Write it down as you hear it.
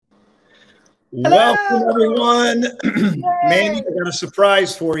Welcome, Hello! everyone. Mandy, Yay! I got a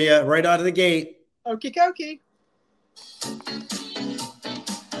surprise for you right out of the gate. Okie dokie.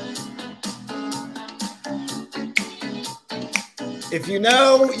 If you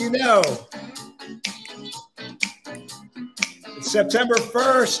know, you know. It's September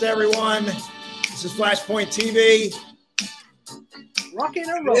 1st, everyone. This is Flashpoint TV. Rockin'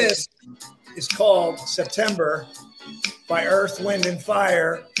 and rollin'. This is called September by Earth, Wind, and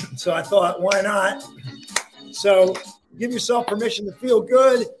Fire. So I thought, why not? So give yourself permission to feel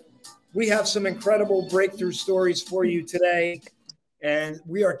good. We have some incredible breakthrough stories for you today. And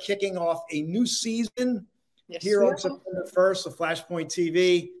we are kicking off a new season here on September 1st of Flashpoint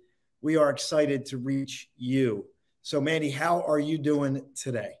TV. We are excited to reach you. So, Mandy, how are you doing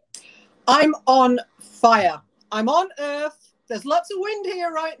today? I'm on fire. I'm on Earth. There's lots of wind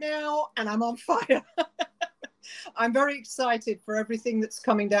here right now, and I'm on fire. I'm very excited for everything that's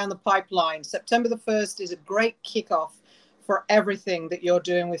coming down the pipeline. September the 1st is a great kickoff for everything that you're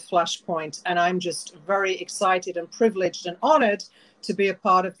doing with Flashpoint. And I'm just very excited and privileged and honored to be a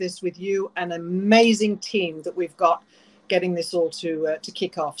part of this with you, an amazing team that we've got getting this all to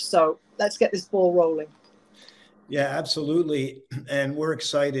kick off. So let's get this ball rolling. Yeah, absolutely. And we're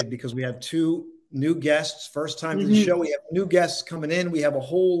excited because we have two new guests, first time to the show. We have new guests coming in. We have a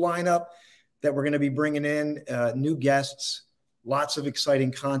whole lineup that we're going to be bringing in, new guests, lots of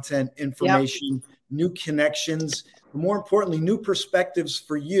exciting content, information, new connections, but more importantly, new perspectives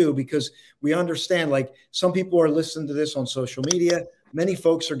for you, because we understand, like, some people are listening to this on social media. Many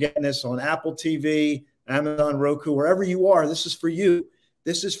folks are getting this on Apple TV, Amazon, Roku, wherever you are. This is for you.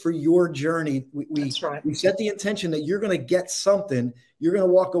 This is for your journey. We set the intention that you're going to get something. You're going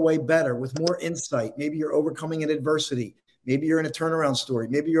to walk away better with more insight. Maybe you're overcoming an adversity. Maybe you're in a turnaround story.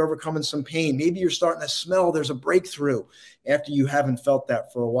 Maybe you're overcoming some pain. Maybe you're starting to smell there's a breakthrough after you haven't felt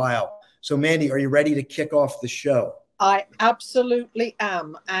that for a while. So, Mandy, are you ready to kick off the show? I absolutely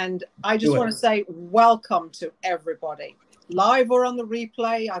am. And I just want to say welcome to everybody, live or on the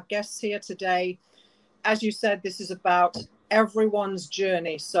replay, our guests here today. As you said, this is about everyone's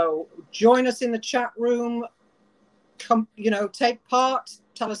journey. So join us in the chat room. Come, take part.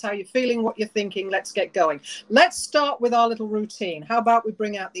 Tell us how you're feeling, what you're thinking. Let's get going. Let's start with our little routine. How about we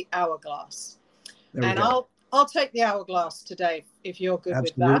bring out the hourglass? And I'll take the hourglass today, if you're good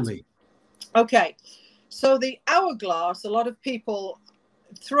with that. Okay. So the hourglass, a lot of people,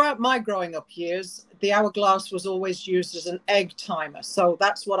 throughout my growing up years, the hourglass was always used as an egg timer. So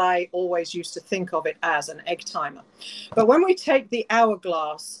that's what I always used to think of it as, an egg timer. But when we take the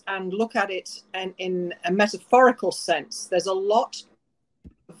hourglass and look at it and in a metaphorical sense, there's a lot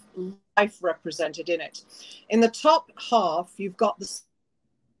of life represented in it. In the top half, you've got the...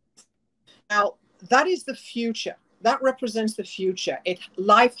 Now, that is the future. That represents the future.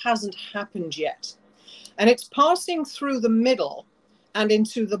 Life hasn't happened yet. And it's passing through the middle and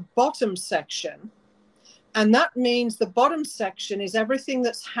into the bottom section. And that means the bottom section is everything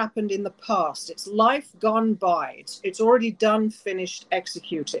that's happened in the past. It's life gone by. It's already done, finished,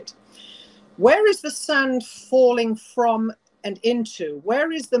 executed. Where is the sand falling from and into?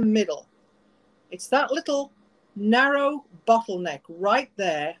 Where is the middle? It's that little narrow bottleneck right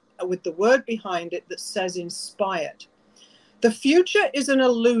there with the word behind it that says inspired. The future is an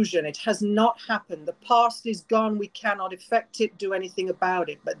illusion. It has not happened. The past is gone. We cannot affect it, do anything about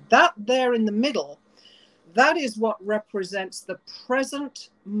it. But that there in the middle, that is what represents the present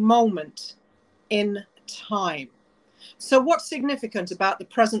moment in time. So what's significant about the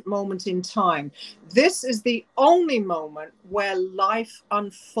present moment in time? This is the only moment where life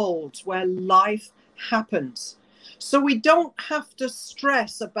unfolds, where life happens. So we don't have to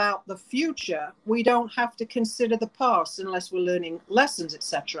stress about the future. We don't have to consider the past unless we're learning lessons,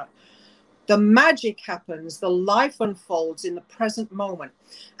 etc. The magic happens, the life unfolds in the present moment.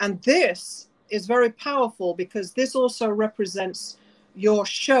 And this is very powerful because this also represents your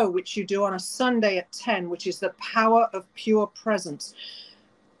show, which you do on a Sunday at 10, which is the power of pure presence.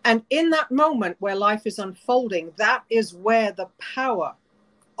 And in that moment where life is unfolding, that is where the power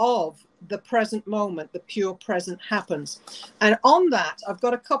of the present moment, the pure present, happens. And on that, I've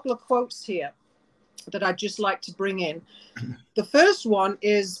got a couple of quotes here that I'd just like to bring in. The first one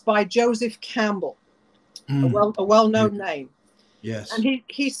is by Joseph Campbell, a well-known name. Yes. And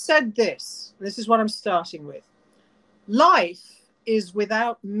he said this. This is what I'm starting with. Life is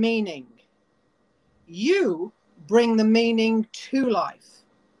without meaning. You bring the meaning to life.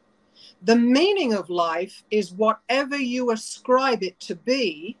 The meaning of life is whatever you ascribe it to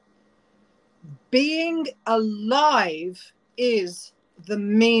be. Being alive is the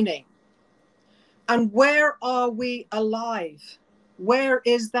meaning. And where are we alive? Where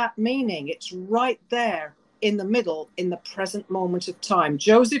is that meaning? It's right there in the middle, in the present moment of time.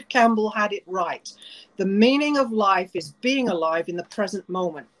 Joseph Campbell had it right. The meaning of life is being alive in the present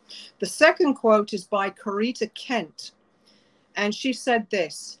moment. The second quote is by Corita Kent. And she said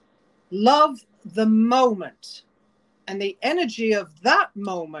this: love the moment, and the energy of that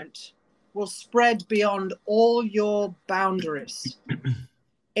moment will spread beyond all your boundaries.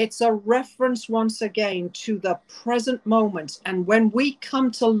 It's a reference once again to the present moment. And when we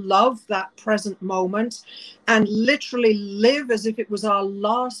come to love that present moment and literally live as if it was our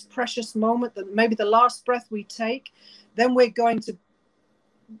last precious moment, that maybe the last breath we take, then we're going to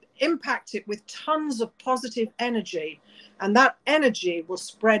impact it with tons of positive energy. And that energy will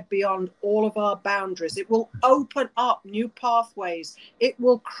spread beyond all of our boundaries. It will open up new pathways. It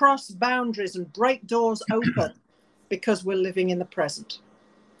will cross boundaries and break doors open because we're living in the present.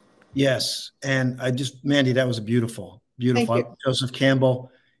 Yes. And Mandy, that was beautiful. Beautiful. Joseph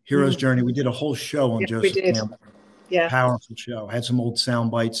Campbell, Hero's Journey. We did a whole show on Joseph Campbell. Yeah. Powerful show. Had some old sound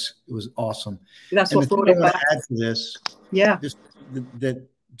bites. It was awesome. That's what brought it back. Add to this. Yeah.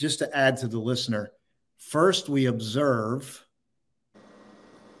 Just to add to the listener, first we observe,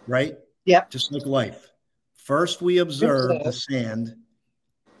 right? Yep. Just like life. First we observe the sand,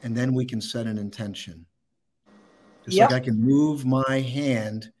 and then we can set an intention. Just like I can move my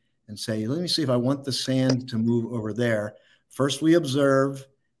hand and say, let me see if I want the sand to move over there. First we observe,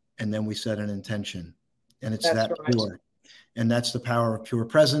 and then we set an intention. And it's that pure. And that's the power of pure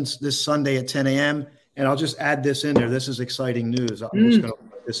presence this Sunday at 10 a.m. And I'll just add this in there. This is exciting news. I'm just going to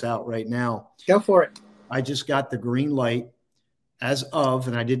put this out right now. Go for it. I just got the green light as of,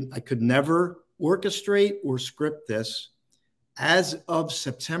 and I could never orchestrate or script this. As of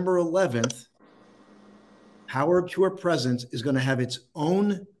September 11th, Power of Pure Presence is going to have its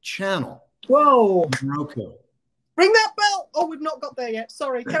own channel. Whoa. On Roku. Ring that bell. Oh, we've not got there yet.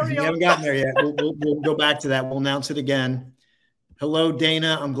 Sorry. Carry on. We haven't gotten there yet. We'll go back to that. We'll announce it again. Hello,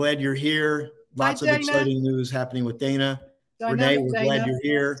 Dana. I'm glad you're here. Lots of exciting news happening with Dana. Renee, we're glad you're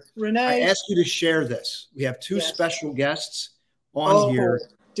here. Renee. I asked you to share this. We have two special guests on here.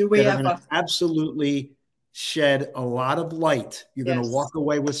 Do we ever? Going to absolutely shed a lot of light. You're going to walk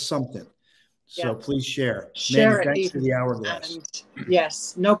away with something. So please share. Share it. Thanks for the hourglass.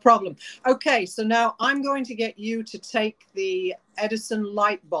 Yes, no problem. Okay, so now I'm going to get you to take the Edison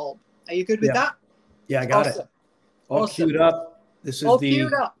light bulb. Are you good with that? Yeah, I got it. All queued up. This is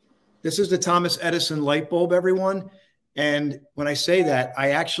This is the Thomas Edison light bulb, everyone. And when I say that,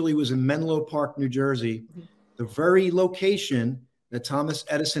 I actually was in Menlo Park, New Jersey, the very location that Thomas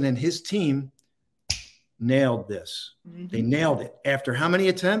Edison and his team nailed this. They nailed it. After how many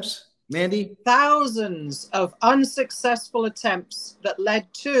attempts, Mandy? Thousands of unsuccessful attempts that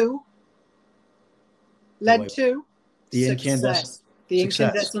led to the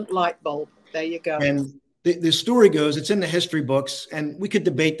incandescent light bulb. There you go. And the story goes, it's in the history books, and we could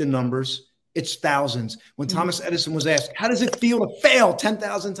debate the numbers. It's thousands. When Thomas Edison was asked, how does it feel to fail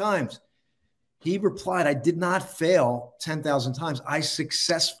 10,000 times? He replied, I did not fail 10,000 times. I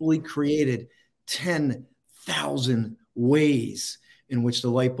successfully created 10,000 ways in which the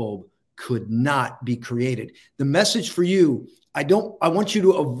light bulb could not be created. The message for you, I want you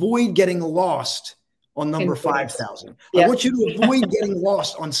to avoid getting lost on number 5,000. I want you to avoid getting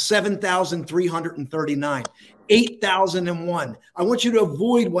lost on 7,339, 8,001. I want you to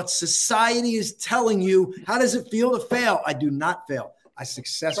avoid what society is telling you. How does it feel to fail? I do not fail. I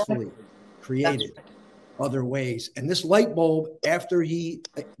successfully created other ways. And this light bulb, after and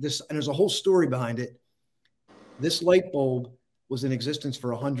there's a whole story behind it. This light bulb was in existence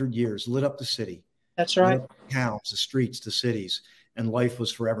for 100 years, lit up the city. That's right. Lit up the towns, the streets, the cities, and life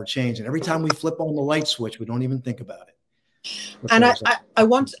was forever changed. And every time we flip on the light switch, we don't even think about it. And I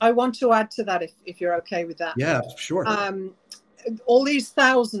want to add to that, if you're okay with that. Yeah, sure. All these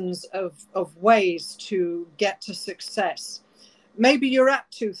thousands of ways to get to success. Maybe you're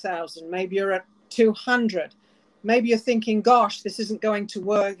at 2,000, maybe you're at 200. Maybe you're thinking, gosh, this isn't going to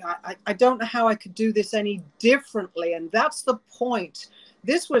work. I don't know how I could do this any differently. And that's the point.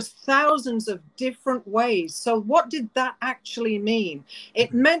 This was thousands of different ways. So what did that actually mean?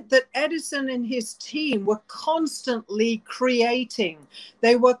 It meant that Edison and his team were constantly creating.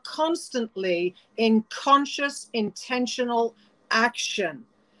 They were constantly in conscious, intentional action.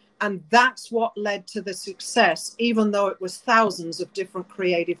 And that's what led to the success, even though it was thousands of different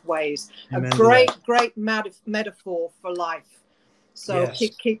creative ways. Amen. A great metaphor for life. So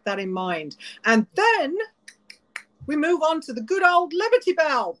keep that in mind. And then we move on to the good old Liberty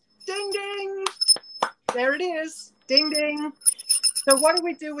Bell. Ding, ding. There it is. Ding, ding. So what do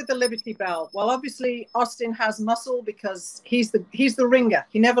we do with the Liberty Bell? Well, obviously Austin has muscle because he's the ringer.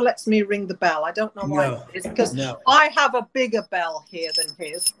 He never lets me ring the bell. I don't know why. It's because I have a bigger bell here than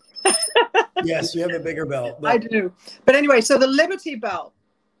his. Yes, you have a bigger bell. I do. But anyway, so the Liberty Bell.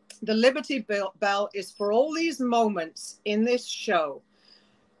 The Liberty Bell is for all these moments in this show.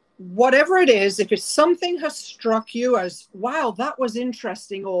 Whatever it is, if it's something has struck you as, wow, that was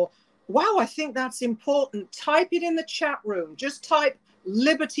interesting, or wow, I think that's important, type it in the chat room. Just type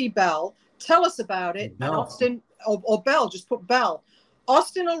Liberty Bell. Tell us about it. And Austin, or Bell, just put Bell.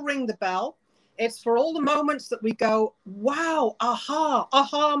 Austin will ring the bell. It's for all the moments that we go, wow,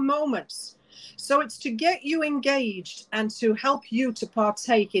 aha moments. So it's to get you engaged and to help you to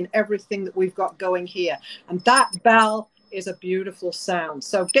partake in everything that we've got going here. And that bell is a beautiful sound.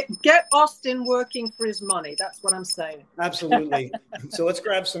 So get Austin working for his money. That's what I'm saying. Absolutely. So let's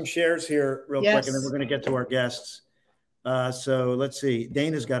grab some shares here real quick, and then we're going to get to our guests. So let's see.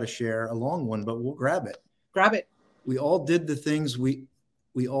 Dana's got a share, a long one, but we'll grab it. Grab it. We all did the things we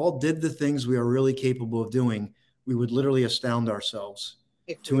are really capable of doing. We would literally astound ourselves.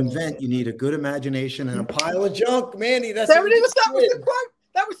 To invent, you need a good imagination and a pile of junk, Mandy. That was the quote.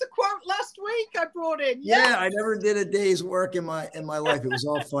 That was the quote last week I brought in. Yeah, I never did a day's work in my life. It was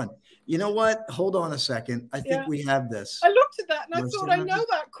all fun. You know what? Hold on a second. I think we have this. I looked at that and I thought I know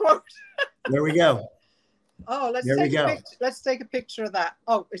that quote. There we go. Oh, let's take a picture of that.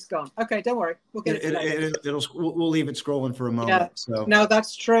 Oh, it's gone. Okay, don't worry. We'll get we'll leave it scrolling for a moment. Yeah. So no,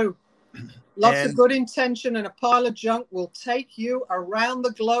 that's true. Lots of good intention and a pile of junk will take you around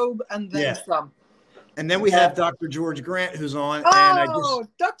the globe and then some. And then we have Dr. George Grant, who's on. Oh,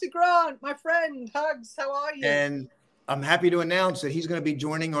 Dr. Grant, my friend. Hugs. How are you? And I'm happy to announce that he's going to be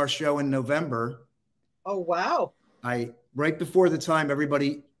joining our show in November. Oh, wow. Right before the time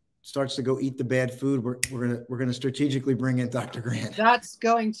everybody starts to go eat the bad food, we're gonna strategically bring in Dr. Grant. That's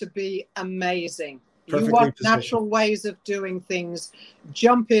going to be amazing. You want natural ways of doing things.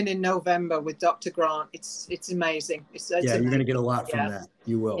 Jump in November with Dr. Grant. It's amazing. It's you're going to get a lot from that.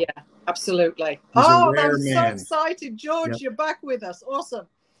 You will. Yeah, absolutely. I'm so excited. George, you're back with us. Awesome.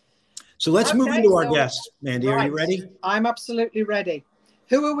 So let's move into our guests. Mandy, are you ready? I'm absolutely ready.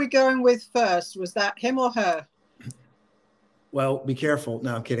 Who are we going with first? Was that him or her? Well, be careful.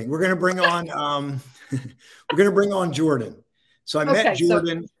 No, I'm kidding. We're going to bring on Jordan. So I met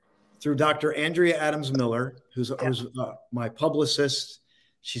Jordan through Dr. Andrea Adams Miller, who's my publicist.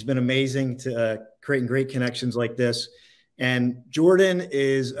 She's been amazing to creating great connections like this. And Jordan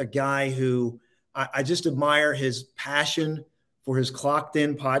is a guy who I just admire his passion for his Clocked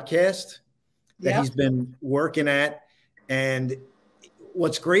In podcast that he's been working at. And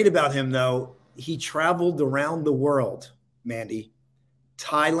what's great about him, though, he traveled around the world, Mandy,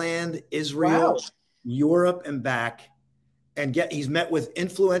 Thailand, Israel, Europe, and back. And he's met with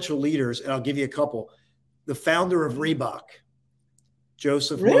influential leaders, and I'll give you a couple. The founder of Reebok,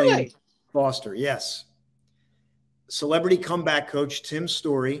 Joseph William Foster, yes. Celebrity comeback coach, Tim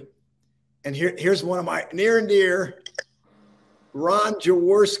Story. And here's one of my near and dear, Ron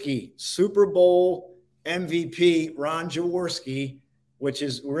Jaworski, Super Bowl MVP, Ron Jaworski,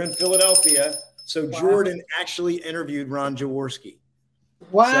 we're in Philadelphia. So Jordan actually interviewed Ron Jaworski.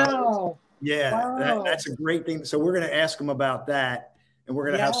 Wow. So, that's a great thing. So we're going to ask him about that, and we're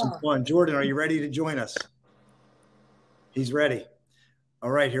going to have some fun. Jordan, are you ready to join us? He's ready. All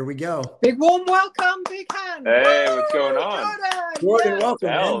right, here we go. Big warm welcome, big hand. Hey, what's going on? Jordan,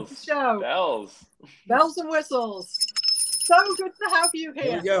 welcome. Bells and whistles. So good to have you here.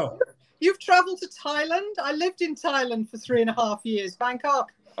 Here we go. You've traveled to Thailand. I lived in Thailand for 3.5 years,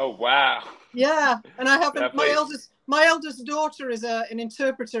 Bangkok. Oh, wow. Yeah, and I have my eldest daughter is an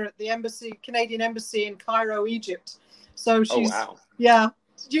interpreter at the Canadian Embassy in Cairo, Egypt. So she's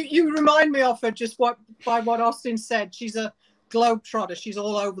you remind me of her just by what Austin said. She's a globetrotter. She's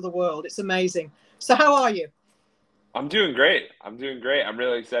all over the world. It's amazing. So how are you? I'm doing great. I'm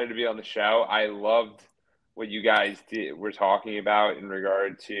really excited to be on the show. I loved what you guys were talking about in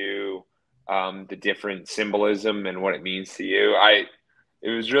regard to the different symbolism and what it means to you. It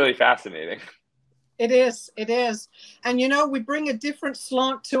was really fascinating. It is. And, we bring a different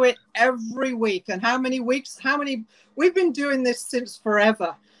slant to it every week. And we've been doing this since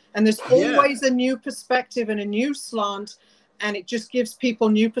forever. And there's always a new perspective and a new slant. And it just gives people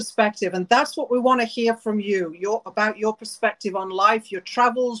new perspective. And that's what we want to hear from you, about your perspective on life, your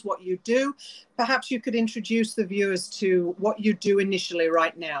travels, what you do. Perhaps you could introduce the viewers to what you do initially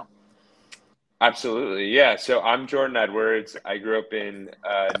right now. Absolutely. Yeah. So I'm Jordan Edwards. I grew up in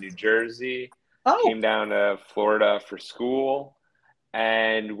New Jersey. Came down to Florida for school,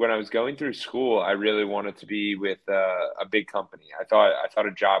 And when I was going through school, I really wanted to be with a big company. I thought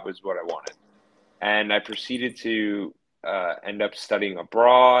a job was what I wanted, and I proceeded to end up studying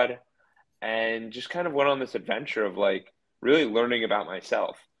abroad, and just kind of went on this adventure of like really learning about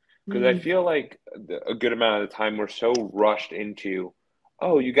myself. Because I Mm. feel like a good amount of the time we're so rushed into,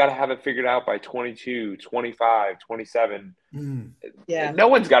 oh, you got to have it figured out by 22, 25, 27. Mm. Yeah. No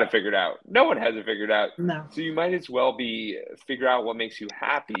one's got it figured out. No one has it figured out. No. So you might as well be figure out what makes you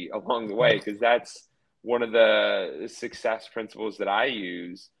happy along the way, because that's one of the success principles that I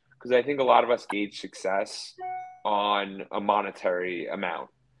use. Because I think a lot of us gauge success on a monetary amount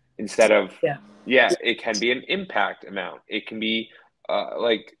instead of, Yeah. yeah, it can be an impact amount. It can be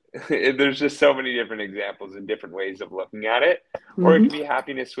like there's just so many different examples and different ways of looking at it, or it Hmm. can be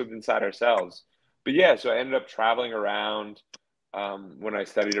happiness with inside ourselves. But yeah, so I ended up traveling around when I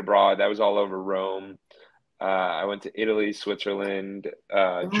studied abroad. That was all over Rome. I went to Italy, Switzerland,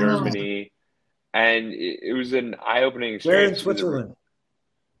 Oh, Germany, and it was an eye-opening Where in experience because Switzerland?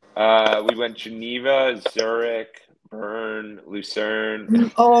 we went Geneva, Zurich, Bern,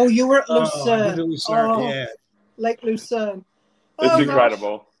 Lucerne. oh, you were at Oh, I've been Lucerne. to Lucerne. Oh, Yeah. Lake Lucerne. It's Oh gosh,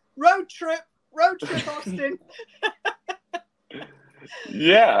 incredible. road trip, Austin.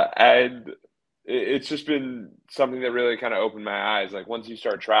 Yeah, and it's just been something that really kind of opened my eyes. Like once you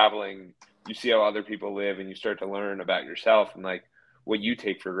start traveling, you see how other people live, and you start to learn about yourself and like what you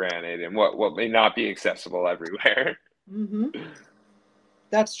take for granted and what may not be accessible everywhere. Hmm.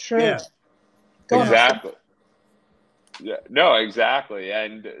 That's true. Yeah. Go on, Yeah. Austin. Exactly. Yeah, no, exactly.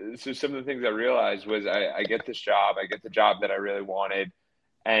 And so some of the things I realized was I get this job, I get the job that I really wanted.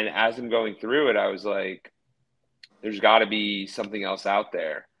 And as I'm going through it, I was like, there's got to be something else out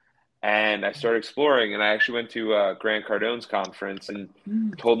there. And I started exploring, and I actually went to Grant Cardone's conference and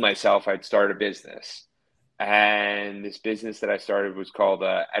Mm. told myself I'd start a business. And this business that I started was called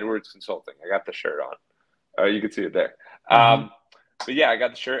Edwards Consulting. I got the shirt on. You can see it there. Hmm. But yeah, I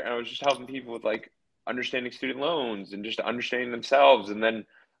got the shirt, and I was just helping people with like understanding student loans and just understanding themselves. And then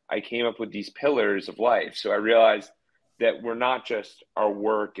I came up with these pillars of life. So I realized that we're not just our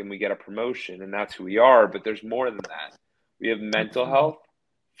work and we get a promotion and that's who we are, but there's more than that. We have mental health,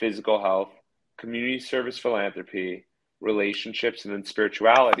 physical health, community service, philanthropy, relationships, and then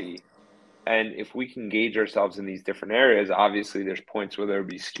spirituality. And if we can gauge ourselves in these different areas, obviously there's points where they'll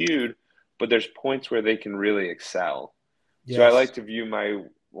be skewed, but there's points where they can really excel. So I Yes. like to view my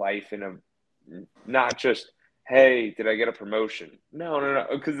life in a not just, hey, did I get a promotion? No, no, no,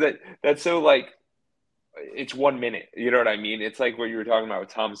 because that's so like it's 1 minute. You know what I mean? It's like what you were talking about with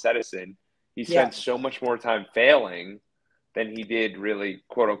Thomas Edison. He Yeah. spent so much more time failing than he did really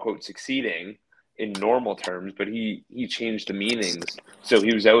quote unquote succeeding in normal terms, but he changed the meanings, so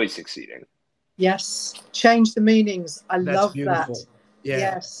he was always succeeding. Yes. Change the meanings. I That's love that. beautiful. Yeah.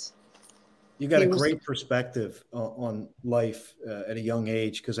 Yes. You got He a was. great perspective on life at a young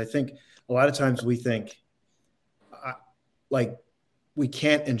age, because I think a lot of times we think like we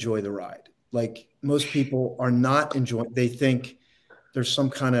can't enjoy the ride. Like most people are not enjoying. They think there's some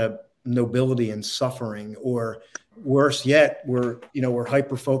kind of nobility in suffering, or worse yet, we're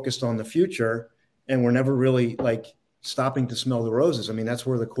hyper focused on the future, and we're never really like stopping to smell the roses. I mean, that's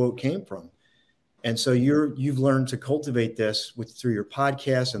where the quote came from. And so you've learned to cultivate this through your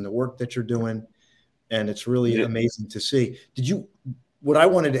podcast and the work that you're doing, and it's really Yeah. amazing to see. What I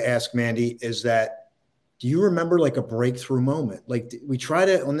wanted to ask, Mandy, is that do you remember like a breakthrough moment? Like we try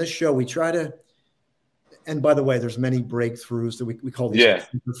to on this show, and by the way, there's many breakthroughs that we call these like Yeah.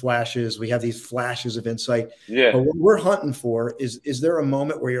 super flashes. We have these flashes of insight. Yeah. But what we're hunting for is there a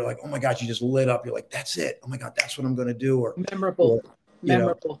moment where you're like, oh my God, you just lit up. You're like, that's it. Oh my God, that's what I'm going to do. Or Memorable.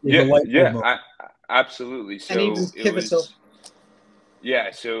 Memorable. There's a Yeah. light bulb Yeah. moment. Absolutely. So And even it pivotal. was,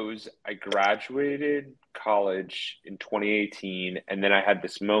 yeah. So it was, I graduated college in 2018, and then I had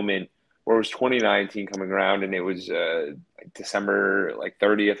this moment where it was 2019 coming around, and it was like December like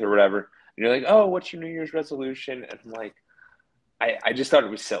 30th or whatever. And you're like, oh, what's your New Year's resolution? And I'm like, I just thought it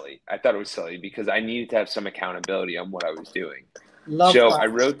was silly. I thought it was silly because I needed to have some accountability on what I was doing. Love So that. I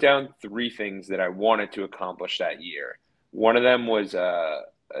wrote down 3 things that I wanted to accomplish that year. One of them was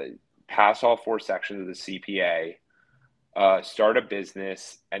pass all 4 sections of the CPA, start a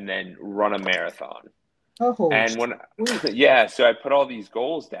business, and then run a marathon. Oh, And sweet. yeah, so I put all these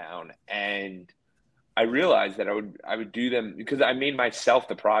goals down, and I realized that I would do them because I made myself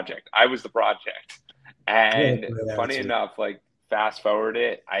the project. I was the project. What a And great funny attitude. enough, like fast forward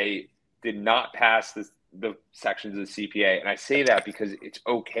it, I did not pass the sections of the CPA. And I say that because it's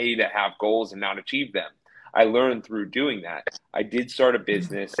okay to have goals and not achieve them. I learned through doing that. I did start a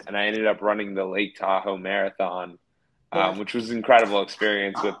business, and I ended up running the Lake Tahoe Marathon which was an incredible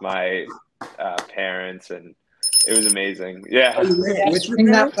experience with my parents, and it was amazing. Yeah.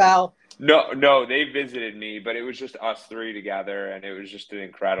 Ring that bell. No, they visited me, but it was just us three together, and it was just an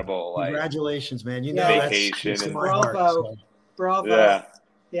incredible congratulations, man. You know, vacation that's and bravo, heart, so. bravo.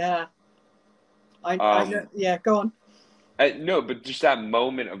 Yeah. I know. Yeah, go on. No, but just that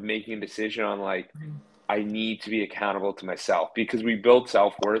moment of making a decision on I need to be accountable to myself, because we build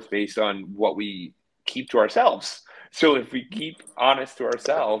self-worth based on what we keep to ourselves. So if we keep honest to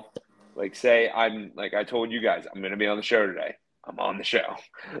ourselves, say I told you guys, I'm going to be on the show today. I'm on the show.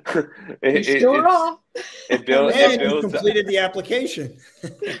 It builds. You completed the application.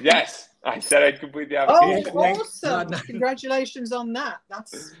 Yes, I said I'd complete the application. Oh, awesome! Congratulations on that.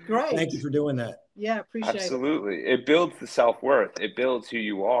 That's great. Thank you for doing that. Yeah, appreciate it. Absolutely. It builds the self-worth. It builds who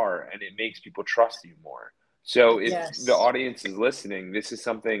you are, and it makes people trust you more. So if the audience is listening, this is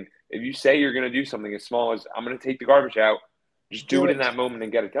something, if you say you're going to do something as small as I'm going to take the garbage out, just do it in that moment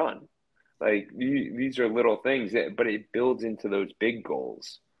and get it done. These are little things, but it builds into those big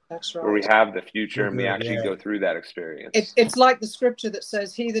goals. That's right. Where we have the future and we actually go through that experience. It's like the scripture that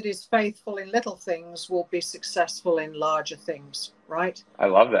says, he that is faithful in little things will be successful in larger things, right? I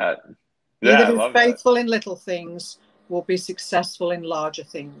love that. He that is faithful in little things will be successful in larger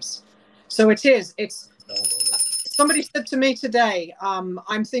things. So it's somebody said to me today,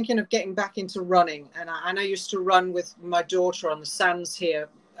 I'm thinking of getting back into running. And I used to run with my daughter on the sands here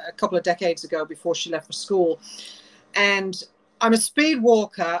a couple of decades ago before she left for school. And I'm a speed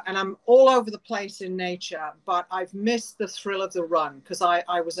walker and I'm all over the place in nature, but I've missed the thrill of the run because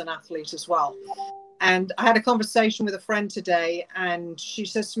I was an athlete as well. And I had a conversation with a friend today, and she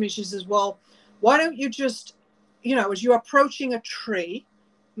says to me, she says, well, why don't you just, as you're approaching a tree,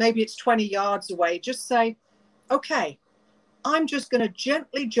 maybe it's 20 yards away, just say, okay, I'm just going to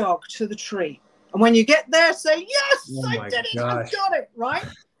gently jog to the tree. And when you get there, say, yes, I did it. I got it. Right.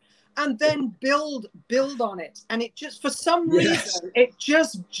 And then build on it. And it just, for some reason, it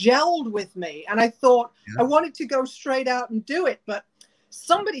just gelled with me. And I thought I wanted to go straight out and do it. But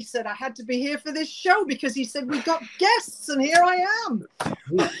somebody said I had to be here for this show because he said, we got guests and here I am.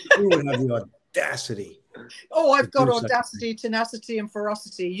 Who would have the audacity? Oh, I've got audacity, tenacity, and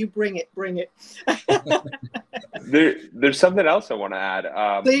ferocity. You bring it. There's something else I want to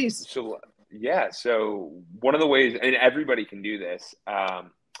add. Please. So one of the ways, and everybody can do this,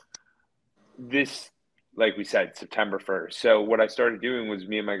 like we said, September 1st. So what I started doing was,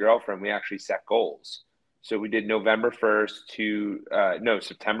 me and my girlfriend, we actually set goals. So we did September 1st to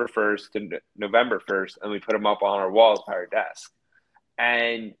November 1st, and we put them up on our walls by our desk.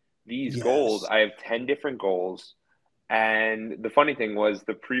 And these goals, I have 10 different goals. And the funny thing was,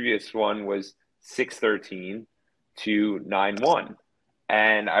 the previous one was 6/13 to 9/1.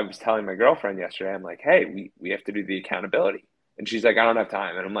 And I was telling my girlfriend yesterday, I'm like, hey, we have to do the accountability. And she's like, I don't have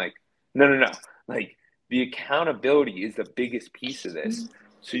time. And I'm like, no. The accountability is the biggest piece of this.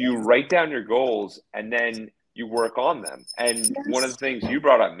 So you write down your goals and then you work on them. And one of the things you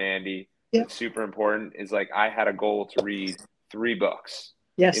brought up, Mandy, that's super important is I had a goal to read 3 books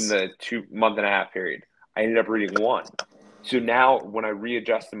in the 2.5-month period. I ended up reading 1. So now when I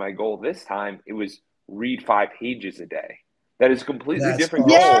readjusted my goal this time, it was read 5 pages a day. That is a completely different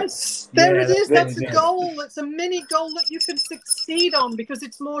goal. Yes, there it is. That's a goal. It's a mini goal that you can succeed on because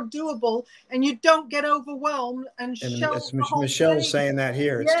it's more doable and you don't get overwhelmed and Michelle's saying that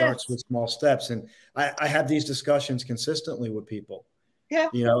here. It starts with small steps. And I have these discussions consistently with people. Yeah.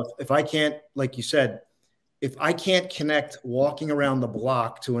 If I can't, like you said, if I can't connect walking around the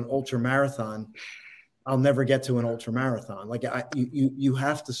block to an ultra marathon, I'll never get to an ultra marathon. You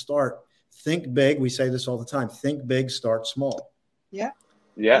have to start. Think big. We say this all the time. Think big, start small. Yeah.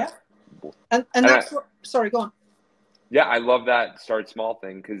 And that's what, sorry, go on. Yeah, I love that start small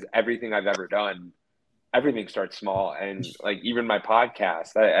thing because everything I've ever done, everything starts small. And even my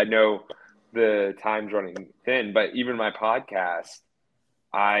podcast, I know the time's running thin, but even my podcast,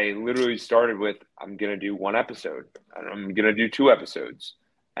 I literally started with, I'm going to do 1 episode and I'm going to do 2 episodes.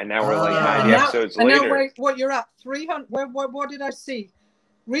 And now we're 90 episodes later. And now what you're at 300, what did I see?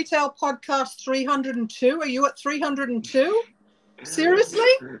 Retail podcast 302. Are you at 302? Seriously?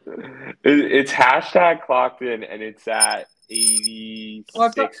 It's hashtag clocked in, and it's at 86. Well,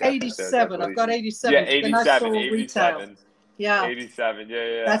 I've got 87. I've got 87. Yeah, 87. Yeah. 87.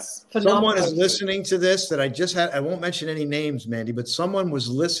 Yeah. That's phenomenal. Someone is listening to this that I won't mention any names, Mandy, but someone is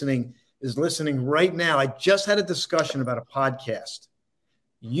listening right now. I just had a discussion about a podcast.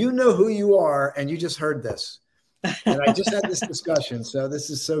 You know who you are, and you just heard this. And I just had this discussion, so this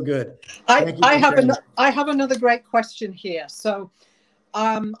is so good. I have another great question here. So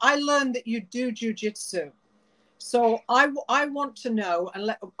I learned that you do jiu-jitsu. So I want to know,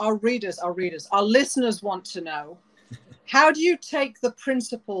 and our listeners want to know, how do you take the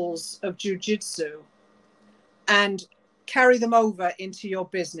principles of jiu-jitsu and carry them over into your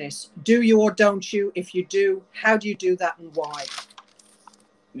business? Do you or don't you? If you do, how do you do that and why?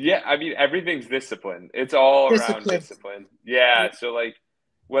 Yeah, I mean, everything's discipline. It's all around discipline. Yeah, so like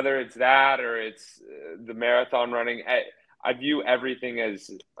whether it's that or it's the marathon running, I view everything as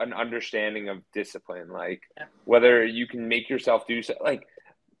an understanding of discipline. Like whether you can make yourself do so, like,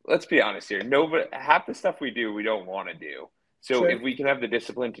 let's be honest here. Half the stuff we do, we don't want to do. So if we can have the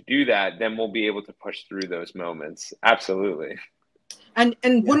discipline to do that, then we'll be able to push through those moments. Absolutely. And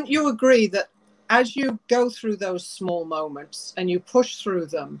wouldn't you agree that as you go through those small moments and you push through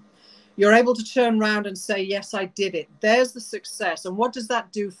them, you're able to turn around and say, yes, I did it. There's the success. And what does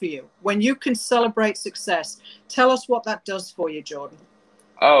that do for you? When you can celebrate success, tell us what that does for you, Jordan.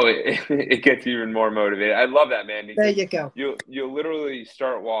 Oh, it gets you even more motivated. I love that, man. There you go. You'll literally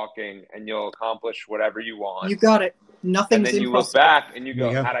start walking and you'll accomplish whatever you want. You got it. Nothing's impossible. And then you look back and you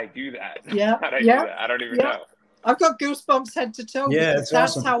go, how'd I do that? Yeah. How'd I do that? I don't even know. I've got goosebumps head to toe. Yeah, because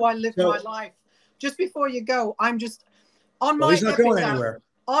that's awesome. How I live my life. Just before you go, I'm just on my he's not going anywhere.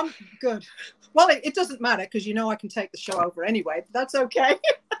 I'm good. Well, it doesn't matter because you know I can take the show over anyway. But that's okay.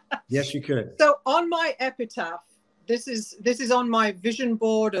 Yes, you could. So on my epitaph, this is on my vision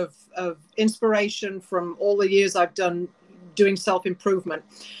board of inspiration from all the years I've done doing self-improvement.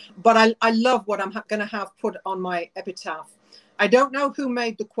 But I love what I'm going to have put on my epitaph. I don't know who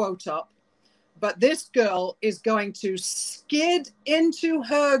made the quote up, but this girl is going to skid into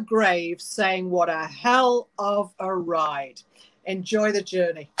her grave saying, what a hell of a ride. Enjoy the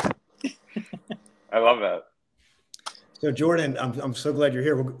journey. I love that. So Jordan, I'm so glad you're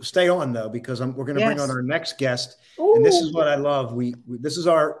here. We'll stay on though, because we're going to bring on our next guest. Ooh. And this is what I love. This is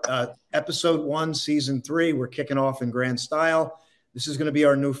our episode 1, season 3. We're kicking off in grand style. This is going to be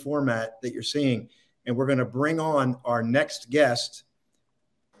our new format that you're seeing. And we're going to bring on our next guest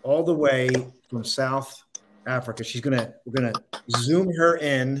all the way from South Africa. We're going to zoom her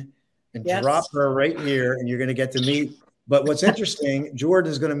in and drop her right here. And you're going to get to meet. But what's interesting,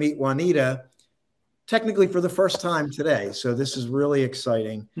 Jordan is going to meet Juanita technically for the first time today. So this is really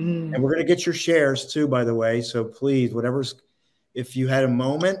exciting. And we're going to get your shares too, by the way. So please, if you had a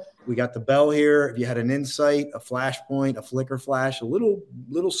moment, we got the bell here. If you had an insight, a flashpoint, a flicker flash, a little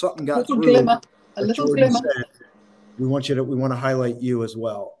something got through. A little glimmer. Said, we want to highlight you as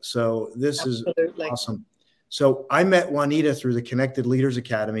well. So this is awesome. So I met Juanita through the Connected Leaders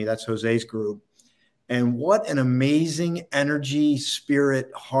Academy. That's Jose's group. And what an amazing energy,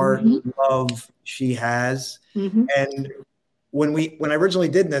 spirit, heart, love she has. And when I originally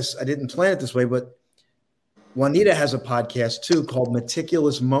did this, I didn't plan it this way, but Juanita has a podcast too called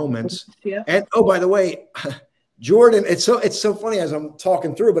Meticulous Moments. Yeah. And oh, by the way, Jordan, it's so funny as I'm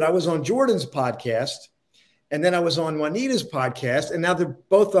talking through, but I was on Jordan's podcast and then I was on Juanita's podcast, and now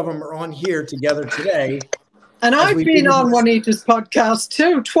both of them are on here together today. And I've been on Juanita's podcast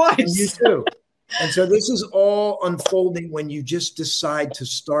too, twice. And you too. And so this is all unfolding when you just decide to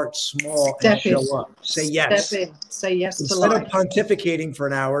start small and show up. Say yes. Step in. Say yes to life. life. Instead of pontificating for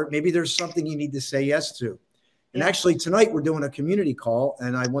an hour, maybe there's something you need to say yes to. And actually tonight we're doing a community call,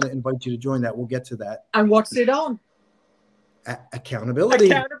 and I want to invite you to join that. We'll get to that. And what's it on? Accountability.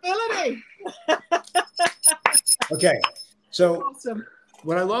 Accountability. Okay. So awesome.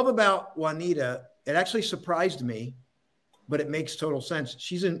 What I love about Juanita, it actually surprised me, but it makes total sense.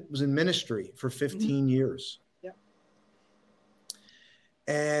 She was in ministry for 15 years. Yep.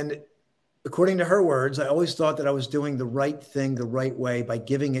 And according to her words, I always thought that I was doing the right thing the right way by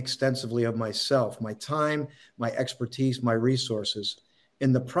giving extensively of myself, my time, my expertise, my resources.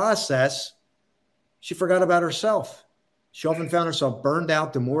 In the process, she forgot about herself. She often found herself burned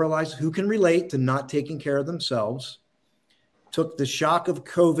out, demoralized. Who can relate to not taking care of themselves? Took the shock of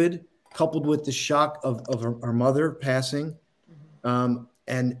COVID, coupled with the shock of her mother passing.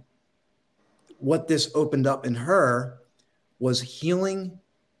 And what this opened up in her was healing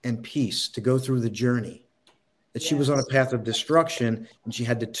and peace to go through the journey. That she was on a path of destruction, and she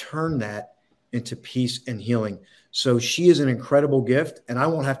had to turn that into peace and healing. So she is an incredible gift. And I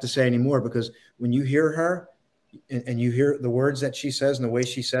won't have to say any more, because when you hear her and you hear the words that she says and the way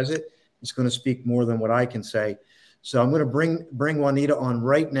she says it, it's going to speak more than what I can say. So I'm going to bring Juanita on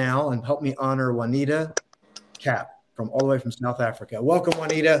right now and help me honor Juanita Cap from all the way from South Africa. Welcome,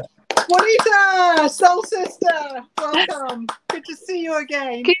 Juanita. Juanita, soul sister, welcome. Good to see you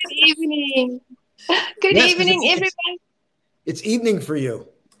again. Good evening. Good evening, everyone. It's evening for you.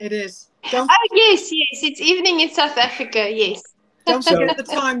 It is. Oh, yes, it's evening in South Africa, yes. Don't forget the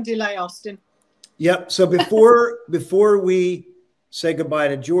time delay, Austin. Yep. So before we say goodbye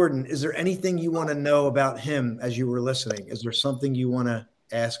to Jordan, is there anything you want to know about him as you were listening? Is there something you want to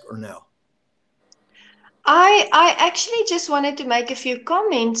ask or know? I actually just wanted to make a few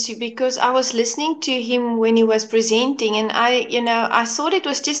comments because I was listening to him when he was presenting, and I thought it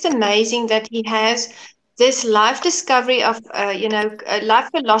was just amazing that he has this life discovery of, a life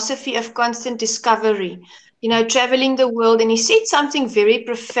philosophy of constant discovery, traveling the world. And he said something very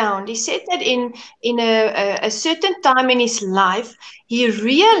profound. He said that in a certain time in his life, he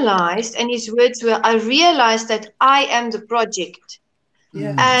realized, and his words were, "I realized that I am the project."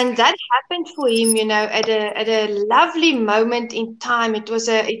 Yeah. And that happened for him, at a lovely moment in time. It was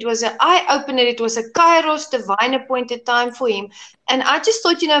a eye opener. It was a Kairos, divine appointed time for him. And I just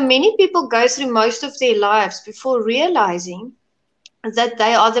thought, many people go through most of their lives before realizing that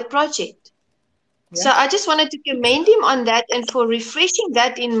they are the project. Yeah. So I just wanted to commend him on that and for refreshing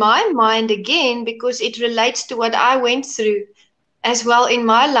that in my mind again, because it relates to what I went through as well in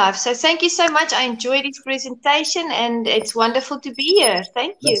my life. So thank you so much. I enjoyed his presentation, and it's wonderful to be here.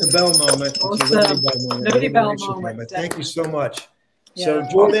 Thank you. That's a bell moment. Awesome. Liberty bell moment. Thank you so much. Yeah. So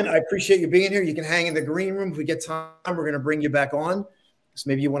Jordan, I appreciate you being here. You can hang in the green room. If we get time, we're going to bring you back on. So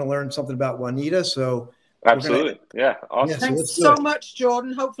maybe you want to learn something about Juanita. So absolutely. Yeah. Awesome. Yeah, thanks so much,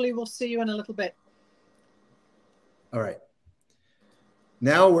 Jordan. Hopefully we'll see you in a little bit. All right.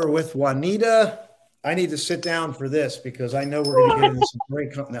 Now we're with Juanita. I need to sit down for this because I know we're going to get into some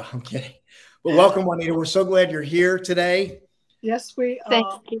great company. No, I'm kidding. But welcome, Juanita. We're so glad you're here today. Yes, we are.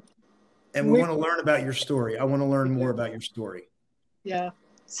 Thank you. And we want to learn about your story. I want to learn more about your story. Yeah.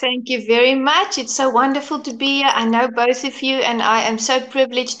 Thank you very much. It's so wonderful to be here. I know both of you, and I am so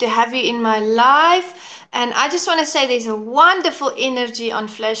privileged to have you in my life. And I just want to say there's a wonderful energy on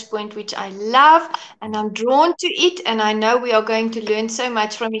Flashpoint, which I love, and I'm drawn to it. And I know we are going to learn so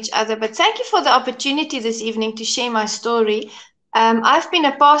much from each other. But thank you for the opportunity this evening to share my story. I've been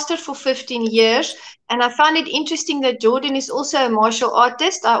a pastor for 15 years, and I find it interesting that Jordan is also a martial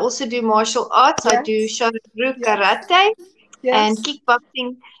artist. I also do martial arts. Yes. I do Shorin-ryu karate. Yes. And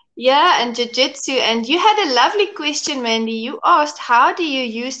kickboxing, yeah, and jiu-jitsu. And you had a lovely question, Mandy. You asked, how do you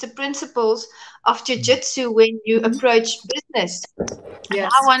use the principles of jiu-jitsu when you approach business?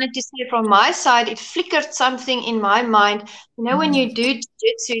 Yes. I wanted to say from my side, it flickered something in my mind. When you do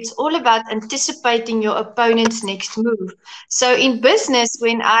jiu-jitsu, it's all about anticipating your opponent's next move. So in business,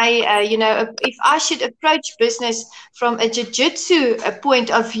 when I, if I should approach business from a jiu-jitsu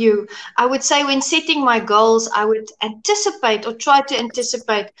point of view, I would say when setting my goals, I would anticipate or try to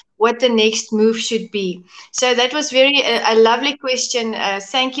anticipate what the next move should be. So that was a lovely question.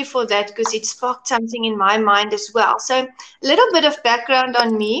 Thank you for that, because it sparked something in my mind as well. So a little bit of background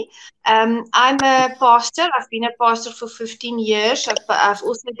on me. I'm a pastor. I've been a pastor for 15 years. I've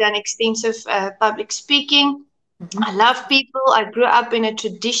also done extensive public speaking. I love people. I grew up in a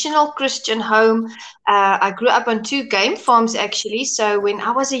traditional Christian home. I grew up on 2 game farms, actually. So when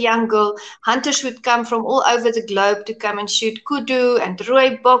I was a young girl, hunters would come from all over the globe to come and shoot kudu and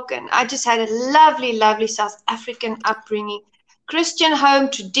rooibok. And I just had a lovely, lovely South African upbringing. Christian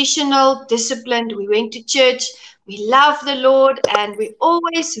home, traditional, disciplined. We went to church. We love the Lord, and we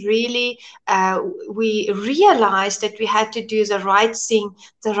always really, we realized that we had to do the right thing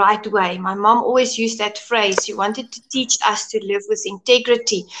the right way. My mom always used that phrase. She wanted to teach us to live with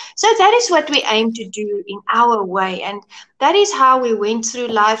integrity. So that is what we aim to do in our way. And that is how we went through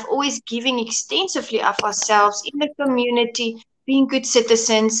life, always giving extensively of ourselves in the community, being good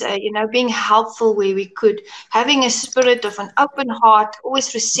citizens, being helpful where we could, having a spirit of an open heart,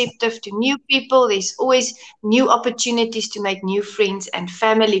 always receptive to new people. There's always new opportunities to make new friends and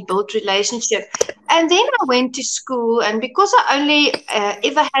family, build relationship. And then I went to school, and because I only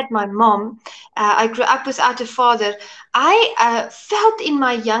ever had my mom, I grew up without a father. I felt in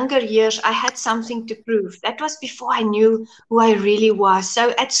my younger years I had something to prove. That was before I knew who I really was.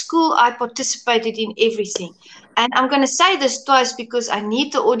 So at school, I participated in everything. And I'm going to say this twice because I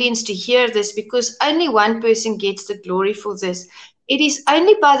need the audience to hear this, because only one person gets the glory for this. It is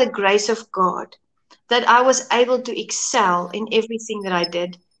only by the grace of God that I was able to excel in everything that I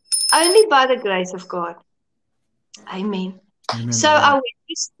did. Only by the grace of God. Amen. Amen. So I went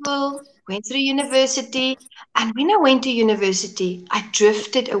to school, went through university, and when I went to university, I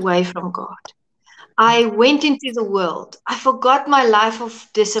drifted away from God. I went into the world. I forgot my life of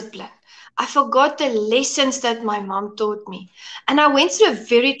discipline. I forgot the lessons that my mom taught me. And I went through a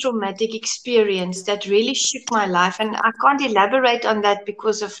very traumatic experience that really shook my life. And I can't elaborate on that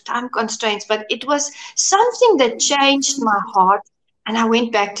because of time constraints, but it was something that changed my heart, And I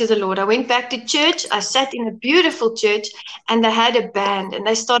went back to the Lord. I went back to church. I sat in a beautiful church, and they had a band, and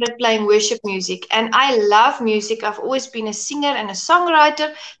they started playing worship music. And I love music. I've always been a singer and a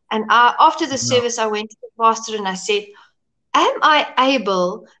songwriter. And after the service, I went to the pastor and I said, am I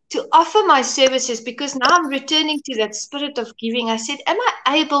able to offer my services? Because now I'm returning to that spirit of giving. I said, am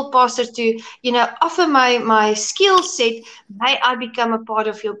I able, Pastor, to, offer my skill set? May I become a part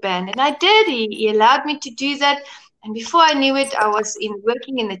of your band? And I did. He allowed me to do that. And before I knew it, I was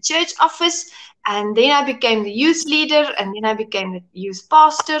working in the church office. And then I became the youth leader. And then I became the youth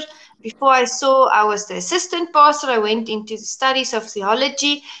pastor. Before I was the assistant pastor. I went into the studies of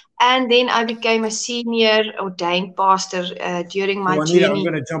theology. And then I became a senior ordained pastor during my journey. I'm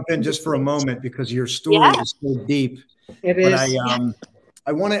going to jump in just for a moment because your story is so deep. It is.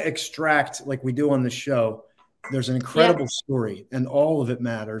 I want to extract, like we do on the show, there's an incredible story and all of it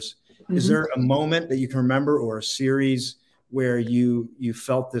matters. Mm-hmm. Is there a moment that you can remember or a series where you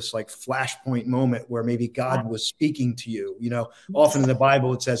felt this like flashpoint moment where maybe God was speaking to you? Often in the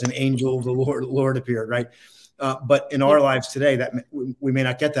Bible, it says an angel of the Lord appeared, right? But in our lives today, that we may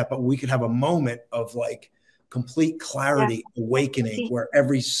not get that, but we could have a moment of like complete clarity, awakening, where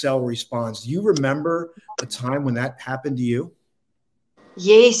every cell responds. Do you remember a time when that happened to you?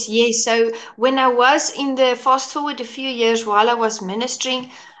 Yes. So when I was in the fast forward a few years while I was ministering,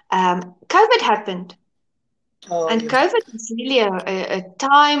 COVID happened. And COVID was really a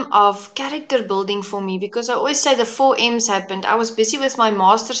time of character building for me, because I always say the 4 M's happened. I was busy with my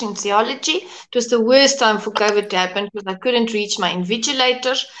master's in theology. It was the worst time for COVID to happen because I couldn't reach my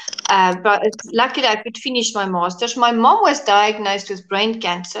invigilators. But luckily I could finish my master's. My mom was diagnosed with brain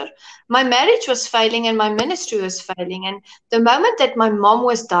cancer. My marriage was failing and my ministry was failing. And the moment that my mom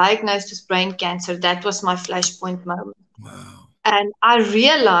was diagnosed with brain cancer, that was my flashpoint moment. Wow. And I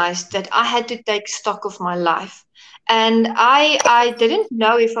realized that I had to take stock of my life. And I didn't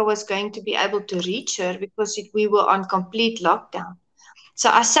know if I was going to be able to reach her because we were on complete lockdown. So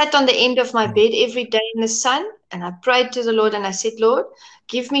I sat on the end of my bed every day in the sun and I prayed to the Lord and I said, Lord,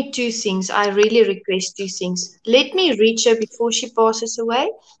 give me 2 things. I really request 2 things. Let me reach her before she passes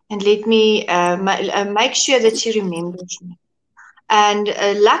away, and let me make sure that she remembers me. And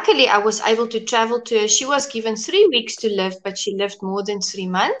luckily, I was able to travel to her. She was given 3 weeks to live, but she lived more than 3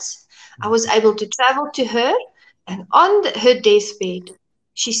 months. I was able to travel to her, and on her deathbed,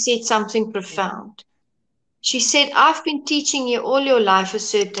 she said something profound. She said, I've been teaching you all your life a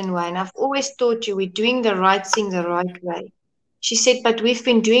certain way, and I've always taught you we're doing the right thing the right way. She said, but we've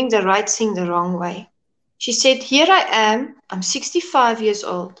been doing the right thing the wrong way. She said, here I am. I'm 65 years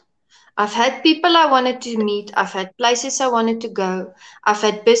old. I've had people I wanted to meet. I've had places I wanted to go. I've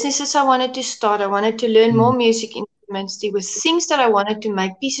had businesses I wanted to start. I wanted to learn more music instruments. There were things that I wanted to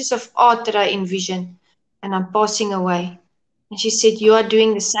make, pieces of art that I envisioned, and I'm passing away. And she said, you are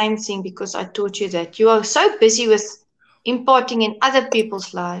doing the same thing because I taught you that. You are so busy with imparting in other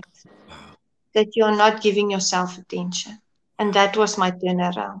people's lives that you are not giving yourself attention. And that was my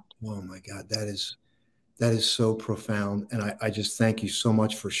turnaround. Oh my God, that is so profound. And I just thank you so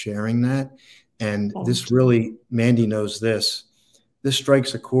much for sharing that. And this really, Mandy knows this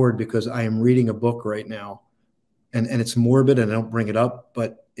strikes a chord because I am reading a book right now and it's morbid and I don't bring it up,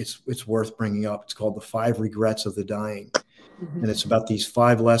 but it's worth bringing up. It's called The 5 Regrets of the Dying. Mm-hmm. And it's about these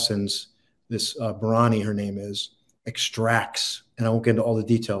 5 lessons. This Barani, her name is, extracts, and I won't get into all the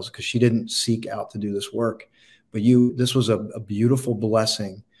details because she didn't seek out to do this work, but this was a beautiful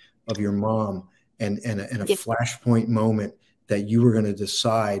blessing of your mom. And a flashpoint moment that you were going to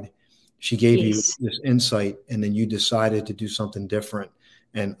decide. She gave you this insight, and then you decided to do something different.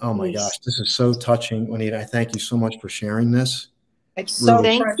 And oh my gosh, this is so touching, Juanita. I thank you so much for sharing this. It's so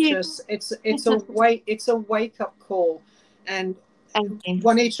precious. It's a wake up call. And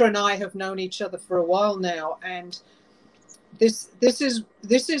Juanita and I have known each other for a while now, and this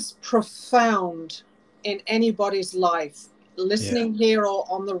is profound in anybody's life, listening here or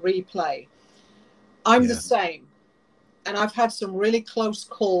on the replay. I'm the same, and I've had some really close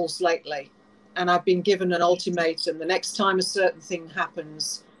calls lately, and I've been given an ultimatum. The next time a certain thing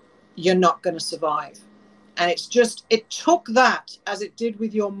happens, you're not going to survive. And it took that, as it did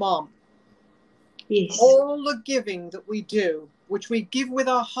with your mom. Yes. All the giving that we do, which we give with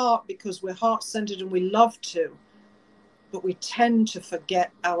our heart because we're heart-centered and we love to, but we tend to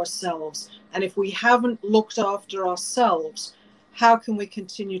forget ourselves. And if we haven't looked after ourselves, how can we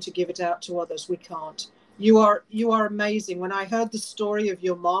continue to give it out to others? We can't. You are amazing. When I heard the story of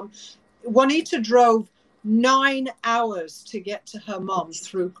your mom, Juanita drove 9 hours to get to her mom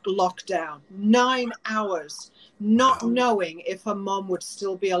through lockdown. 9 hours, not knowing if her mom would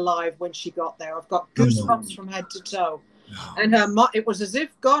still be alive when she got there. I've got goosebumps from head to toe. And her mom, it was as if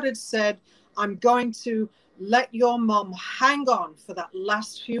God had said, I'm going to let your mom hang on for that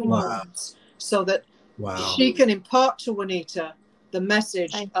last few moments so that she can impart to Juanita the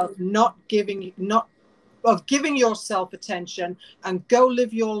message of giving yourself attention and go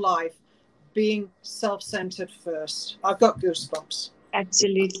live your life being self-centered first. I've got goosebumps.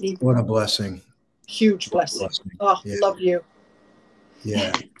 Absolutely. What a blessing. Huge blessing. Oh, love you.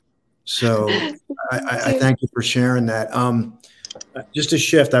 Yeah. So I thank you for sharing that. Just a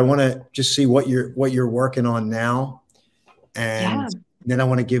shift. I want to just see what you're working on now. And then I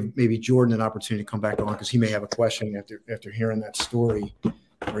want to give maybe Jordan an opportunity to come back on because he may have a question after hearing that story,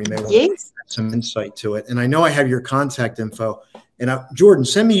 or he may want to add some insight to it. And I know I have your contact info. And Jordan,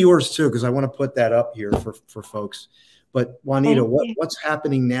 send me yours too, because I want to put that up here for folks. But Juanita, what's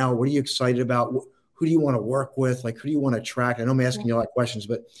happening now? What are you excited about? Who do you want to work with? Like, who do you want to attract? I know I'm asking you a lot of questions,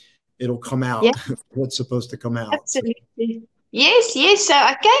 but it'll come out. What's supposed to come out? Absolutely. Yes. So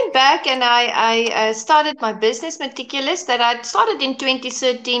I came back and I started my business, Meticulous, that I started in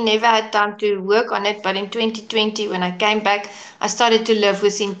 2013, never had time to work on it. But in 2020, when I came back, I started to live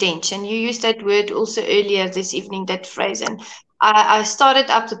with intention. You used that word also earlier this evening, that phrase. And I started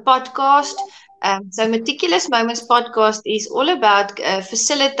up the podcast. So Meticulous Moments podcast is all about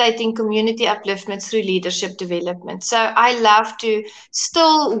facilitating community upliftment through leadership development. So I love to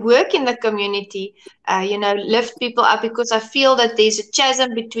still work in the community, lift people up, because I feel that there's a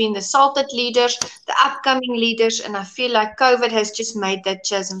chasm between the salted leaders, the upcoming leaders, and I feel like COVID has just made that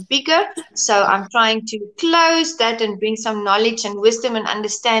chasm bigger. So I'm trying to close that and bring some knowledge and wisdom and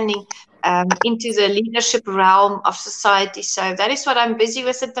understanding into the leadership realm of society. So that is what I'm busy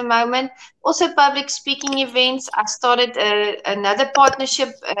with at the moment. Also public speaking events. I started another partnership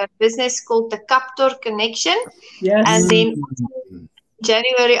business called the Captor Connection. Yes. And then in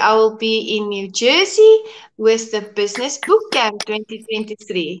January, I will be in New Jersey with the Business Boot Camp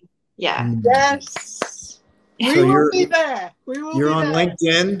 2023. Yeah. Yes. We will be there. You're on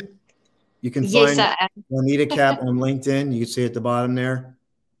LinkedIn. You can find Juanita Kapp on LinkedIn. You can see at the bottom there.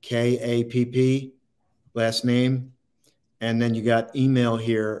 Kapp, last name, and then you got email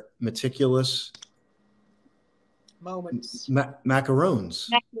here, Meticulous Moments. Macaroons.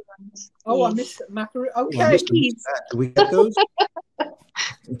 Oh, I missed macaroons. Okay. Do we get those?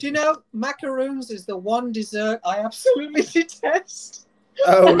 Do you know macaroons is the one dessert I absolutely detest?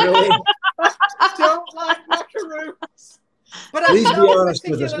 Oh, really? I don't like macaroons. But please be honest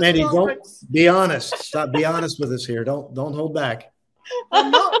with us, Mandy. Don't be honest. Stop. Be honest with us here. Don't hold back.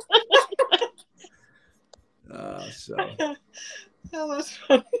 I'm not. Oh, that's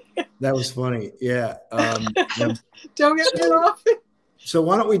funny. That was funny. Yeah. Don't get me laughing. So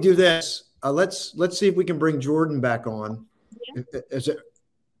why don't we do this? Let's see if we can bring Jordan back on.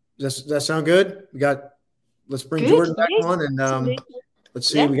 Does that sound good? Let's bring Jordan back on, and let's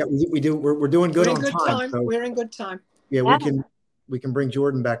see. We're doing good on time. So, we're in good time. Yeah, we can bring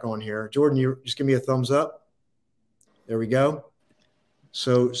Jordan back on here. Jordan, you just give me a thumbs up. There we go.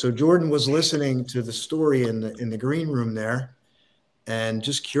 So Jordan was listening to the story in the green room there, and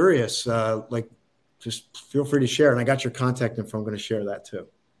just curious, just feel free to share. And I got your contact info. I'm going to share that too.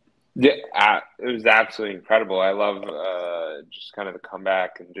 Yeah, it was absolutely incredible. I love just kind of the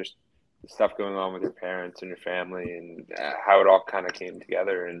comeback and just the stuff going on with your parents and your family, and how it all kind of came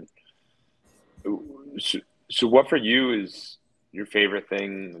together. And so what for you is your favorite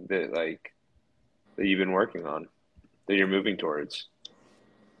thing that you've been working on, that you're moving towards?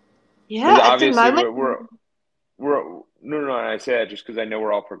 Yeah, obviously no, I say that just because I know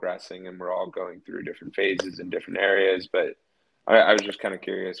we're all progressing and we're all going through different phases in different areas, but I was just kind of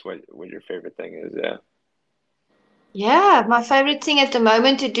curious what your favorite thing is. Yeah, my favorite thing at the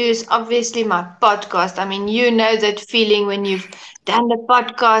moment to do is obviously my podcast. I mean, you know that feeling when you've done the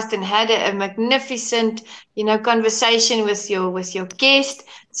podcast and had a magnificent, conversation with your guest.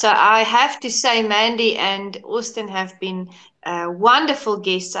 So I have to say, Mandy and Austin have been wonderful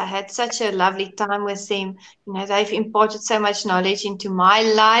guests. I had such a lovely time with them. They've imparted so much knowledge into my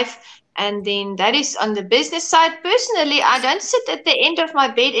life. And then that is on the business side. Personally, I don't sit at the end of my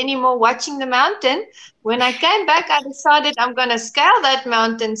bed anymore watching the mountain. When I came back, I decided I'm going to scale that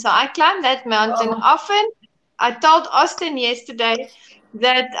mountain. So I climbed that mountain often. I told Austin yesterday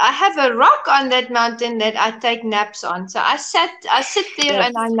that I have a rock on that mountain that I take naps on. So I sit there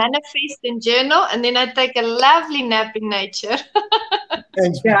and I manifest and journal, and then I take a lovely nap in nature.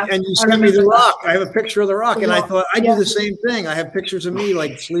 And you sent me the rock. I have a picture of the rock, and I thought I do the same thing. I have pictures of me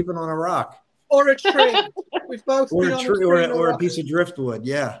sleeping on a rock or a tree. We've both or a tree or a piece of driftwood.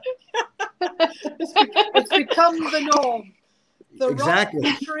 Yeah, it's become the norm. The exactly.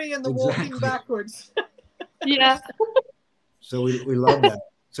 rock, the tree, and the walking backwards. Yeah. So we love that.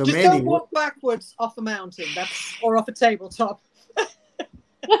 So just Mandy, don't walk backwards off a mountain. Or off a tabletop.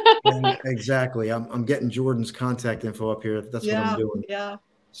 Exactly. I'm getting Jordan's contact info up here. That's what I'm doing. Yeah.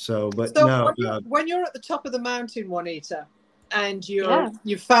 So, but so no. When you're at the top of the mountain, Juanita, and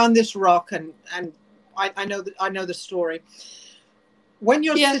you've found this rock, and I know the story. When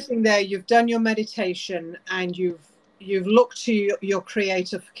you're sitting there, you've done your meditation, and you've looked to your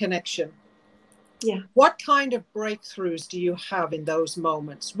creative connection. Yeah. What kind of breakthroughs do you have in those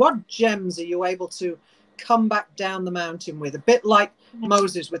moments? What gems are you able to come back down the mountain with? A bit like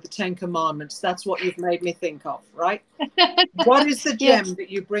Moses with the 10 Commandments. That's what you've made me think of, right? What is the gem that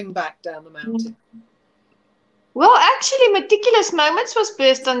you bring back down the mountain? Well, actually, Meticulous Moments was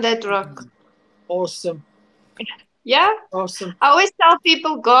based on that rock. Awesome. Yeah. Awesome. I always tell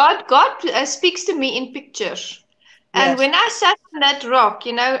people God speaks to me in pictures. And when I sat on that rock,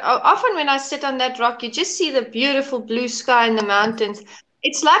 often when I sit on that rock, you just see the beautiful blue sky and the mountains.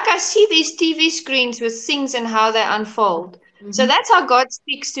 It's like I see these TV screens with things and how they unfold. Mm-hmm. So that's how God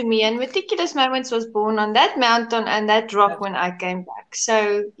speaks to me. And Meticulous Moments was born on that mountain and that rock when I came back.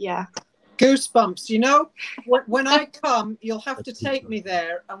 So, yeah. Goosebumps. When I come, you'll have to take me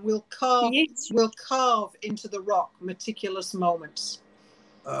there, and we'll carve into the rock Meticulous Moments.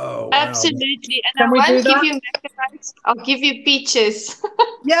 Oh, wow. Absolutely. And I won't give you macarons, I'll give you peaches.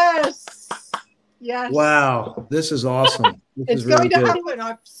 Yes. Wow. This is awesome. It's going to happen.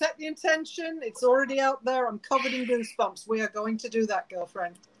 I've set the intention. It's already out there. I'm covered in goosebumps. We are going to do that,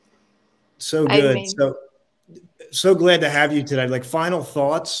 girlfriend. So good. So glad to have you today. Like, final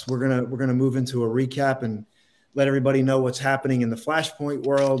thoughts. We're gonna move into a recap and let everybody know what's happening in the Flashpoint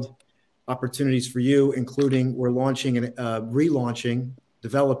world, opportunities for you, including we're launching and relaunching,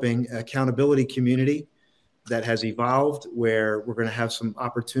 developing an accountability community that has evolved, where we're going to have some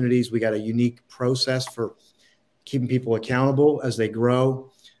opportunities. We got a unique process for keeping people accountable as they grow.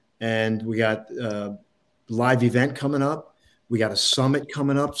 And we got a live event coming up. We got a summit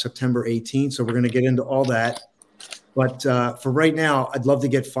coming up September 18th. So we're going to get into all that. But for right now, I'd love to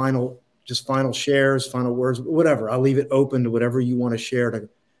get final shares, final words, whatever. I'll leave it open to whatever you want to share to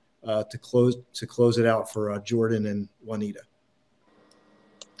close it out for Jordan and Juanita.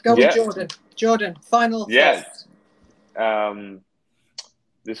 Go with Jordan. Jordan, final thoughts.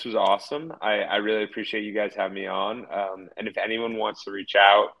 This was awesome. I really appreciate you guys having me on. And if anyone wants to reach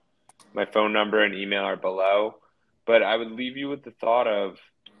out, my phone number and email are below. But I would leave you with the thought of,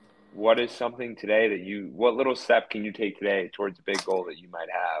 what is something today what little step can you take today towards a big goal that you might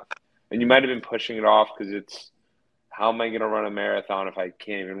have? And you might have been pushing it off because it's, how am I going to run a marathon if I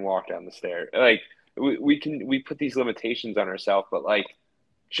can't even walk down the stairs? Like, we put these limitations on ourselves, but like,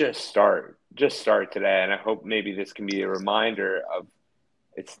 just start today. And I hope maybe this can be a reminder of,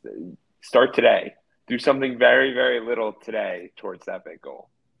 start today. Do something very, very little today towards that big goal.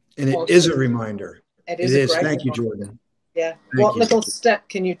 And it is a reminder. It is. Thank you, Jordan. Yeah. What little step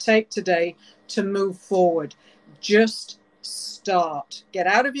can you take today to move forward? Just start. Get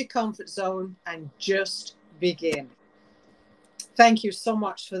out of your comfort zone and just begin. Thank you so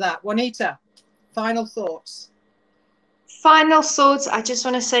much for that. Juanita, final thoughts. Final thoughts. I just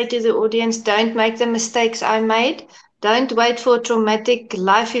want to say to the audience, don't make the mistakes I made. Don't wait for a traumatic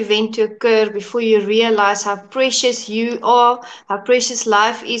life event to occur before you realize how precious you are, how precious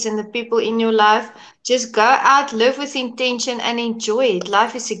life is, and the people in your life. Just go out, live with intention, and enjoy it.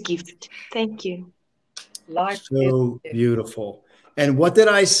 Life is a gift. Thank you. Life so is beautiful. And what did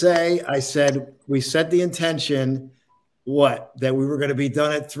I say? I said we set the intention. What? That we were going to be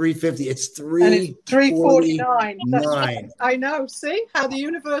done at 3:50. It's 3:49. I know. See how the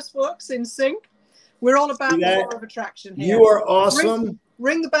universe works in sync. We're all about the law of attraction here. You are awesome.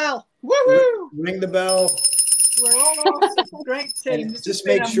 Ring the bell. Woohoo! Ring the bell. We're all awesome. Great team. Just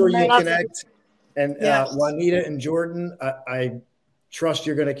make sure you connect. And Juanita and Jordan, I trust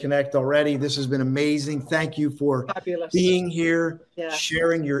you're going to connect already. This has been amazing. Thank you for being here,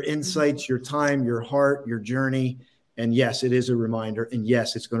 sharing your insights, your time, your heart, your journey. And yes, it is a reminder. And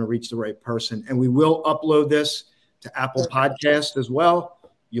yes, it's going to reach the right person. And we will upload this to Apple Podcast as well.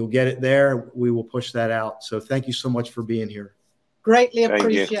 You'll get it there. We will push that out. So thank you so much for being here. Greatly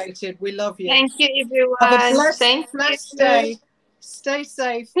appreciated. We love you. Thank you, everyone. Have a blessed day. Stay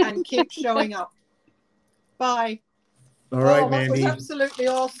safe and keep showing up. Bye. All right, Mandy. That was absolutely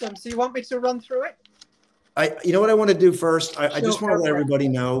awesome. So you want me to run through it? You know what I want to do first? I just want to let everybody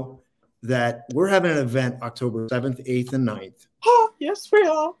know that we're having an event October 7th, 8th, and 9th. Oh, yes, we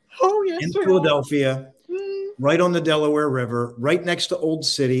are. Oh, yes, in Philadelphia. Right on the Delaware River, right next to Old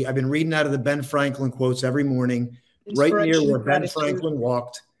City. I've been reading out of the Ben Franklin quotes every morning, right near where Ben Franklin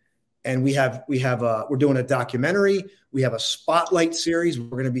walked. And we're doing a documentary. We have a spotlight series. We're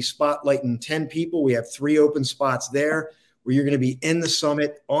going to be spotlighting 10 people. We have 3 open spots there where you're going to be in the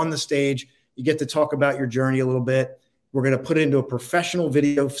summit on the stage. You get to talk about your journey a little bit. We're going to put it into a professional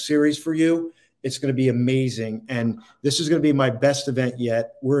video series for you. It's going to be amazing. And this is going to be my best event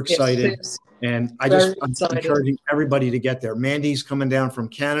yet. We're excited. Yes, and I'm encouraging everybody to get there. Mandy's coming down from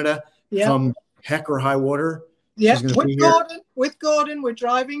Canada, from heck or high water. Yeah, with Gordon, we're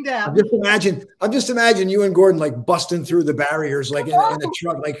driving down. I'm just imagine you and Gordon like busting through the barriers, like in a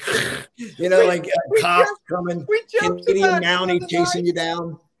truck, like like cops coming, Canadian Mountie chasing you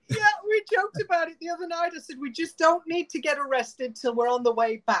down. Yeah, we joked about it the other night. I said we just don't need to get arrested till we're on the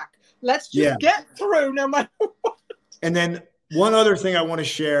way back. Let's just get through, no matter what. And then one other thing I want to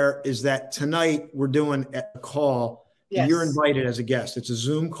share is that tonight we're doing a call. Yes. You're invited as a guest. It's a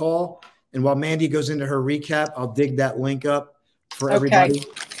Zoom call. And while Mandy goes into her recap, I'll dig that link up for everybody.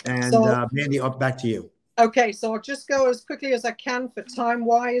 And so, Mandy, back to you. Okay, so I'll just go as quickly as I can for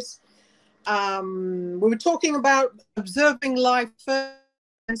time-wise. We were talking about observing life first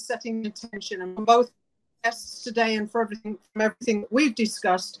and setting intention. And from both guests today and from everything that we've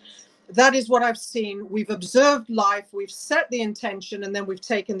discussed, that is what I've seen. We've observed life, we've set the intention, and then we've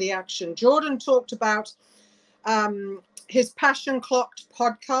taken the action. Jordan talked about his Passion Clocked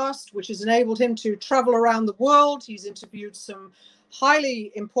podcast, which has enabled him to travel around the world. He's interviewed some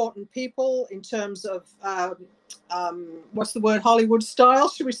highly important people in terms of, what's the word, Hollywood style,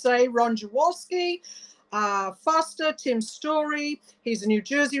 should we say, Ron Jaworski, Foster, Tim Story. He's a New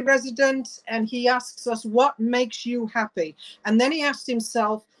Jersey resident, and he asks us, what makes you happy? And then he asked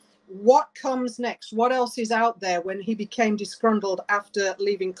himself, what comes next? What else is out there when he became disgruntled after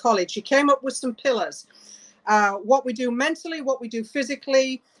leaving college? He came up with some pillars. What we do mentally, what we do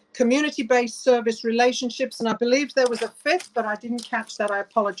physically, community-based service, relationships, and I believe there was a 5th, but I didn't catch that. I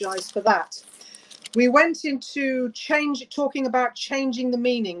apologize for that. We went into talking about changing the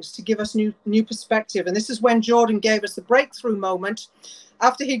meanings to give us new perspective, and this is when Jordan gave us the breakthrough moment.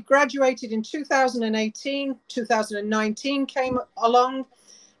 After he graduated in 2018, 2019 came along,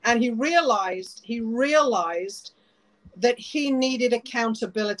 and he realized that he needed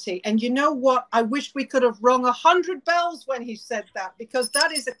accountability. And you know what? I wish we could have rung 100 bells when he said that, because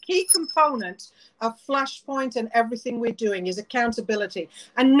that is a key component of Flashpoint and everything we're doing is accountability.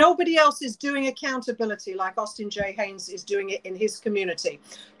 And nobody else is doing accountability like Austin J. Haynes is doing it in his community.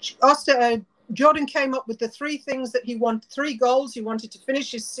 Jordan came up with the 3 things that he wanted, 3 goals. He wanted to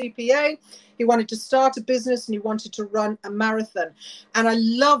finish his CPA, he wanted to start a business, and he wanted to run a marathon. And I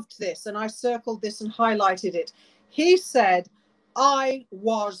loved this, and I circled this and highlighted it. He said, I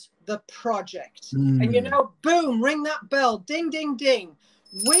was the project. And, you know, boom, ring that bell, ding, ding, ding.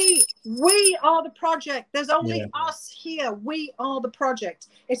 We are the project. There's only us here. We are the project.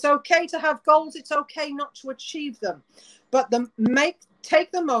 It's okay to have goals. It's okay not to achieve them. But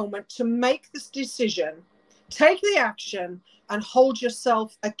take the moment to make this decision, take the action, and hold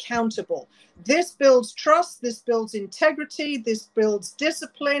yourself accountable. This builds trust, this builds integrity, this builds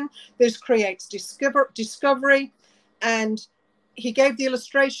discipline, this creates discovery. And he gave the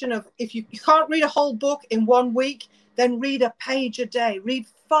illustration of, if you can't read a whole book in 1 week, then read a page a day, read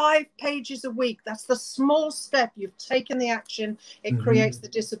 5 pages a week. That's the small step. You've taken the action. It creates the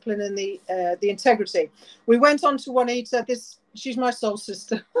discipline and the integrity. We went on to Juanita. She's my soul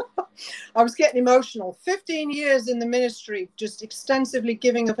sister. I was getting emotional. 15 years in the ministry, just extensively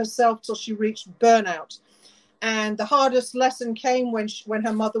giving of herself till she reached burnout. And the hardest lesson came when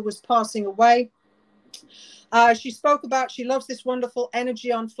her mother was passing away. She spoke about, she loves this wonderful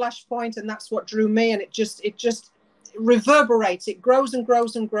energy on Flashpoint, and that's what drew me. And it just reverberates. It grows and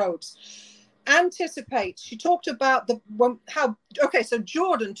grows and grows. Anticipate. She talked about so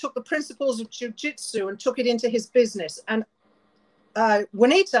Jordan took the principles of jiu-jitsu and took it into his business. And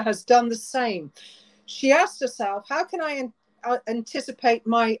Juanita has done the same. She asked herself, how can I anticipate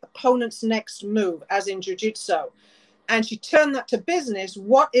my opponent's next move, as in jiu-jitsu? And she turned that to business.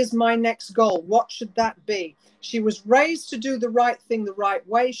 What is my next goal? What should that be? She was raised to do the right thing the right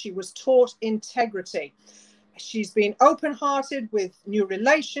way. She was taught integrity. She's been open-hearted with new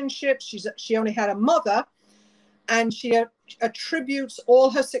relationships. She only had a mother, and she attributes all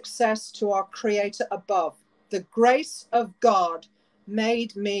her success to our Creator above. The grace of God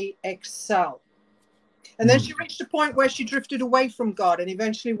made me excel. And then she reached a point where she drifted away from God and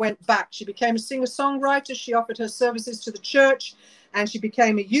eventually went back. She became a singer-songwriter. She offered her services to the church, and she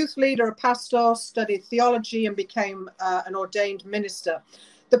became a youth leader, a pastor, studied theology, and became an ordained minister.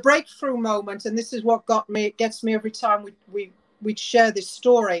 The breakthrough moment, and this is what gets me every time we share this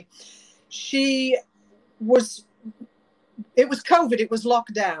story. She was it was COVID, it was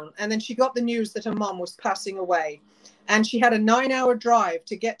lockdown. And then she got the news that her mom was passing away. And she had a 9-hour drive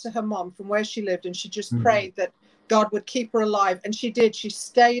to get to her mom from where she lived. And she just prayed that God would keep her alive. And she did. She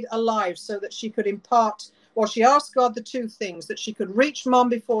stayed alive so that she could impart, well, she asked God the 2 things, that she could reach mom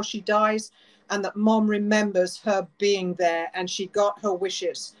before she dies and that mom remembers her being there. And she got her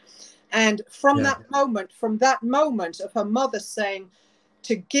wishes. And from that moment of her mother saying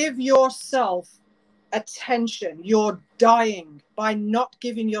to give yourself attention, you're dying by not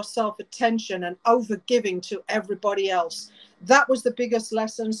giving yourself attention and over giving to everybody else. That was the biggest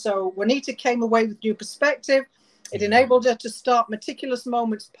lesson. So Juanita came away with new perspective. It enabled her to start Meticulous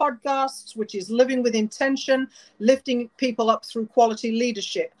Moments podcasts, which is living with intention, lifting people up through quality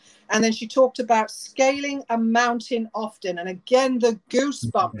leadership. And then she talked about scaling a mountain often. And again, the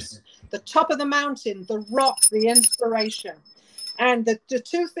goosebumps, the top of the mountain, the rock, the inspiration. And the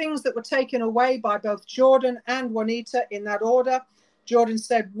 2 things that were taken away by both Jordan and Juanita in that order, Jordan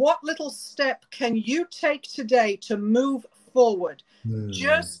said, what little step can you take today to move forward?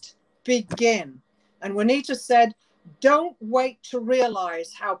 Just begin. And Juanita said, don't wait to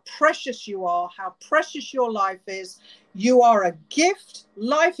realize how precious you are, how precious your life is. You are a gift.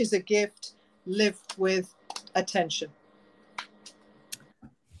 Life is a gift. Live with attention.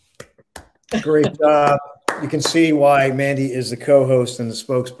 Great. You can see why Mandy is the co-host and the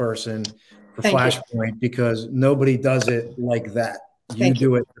spokesperson for Flashpoint, because nobody does it like that. You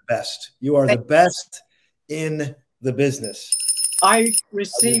do it the best. You are the best in the business. I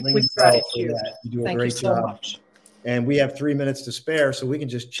receive with gratitude. You do a great job. Much. And we have 3 minutes to spare, so we can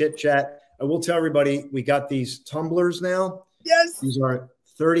just chit chat. I will tell everybody we got these tumblers now. Yes. These are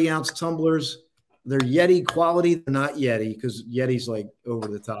 30-ounce tumblers. They're Yeti quality. They're not Yeti because Yeti's like over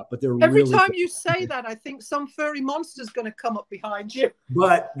the top, but they're every really time good. You say that, I think some furry monster is going to come up behind you.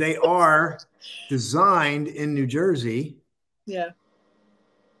 But they are designed in New Jersey. Yeah.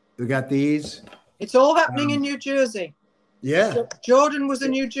 We got these. It's all happening in New Jersey. Yeah. Jordan was a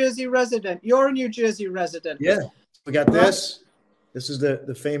New Jersey resident. You're a New Jersey resident. Yeah. We got this. This is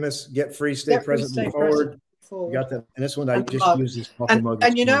the famous Get Free, Stay Present, Move Forward. We got that. And this one, I just use these coffee mugs.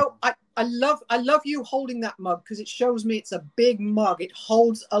 And you know, I love you holding that mug because it shows me it's a big mug. It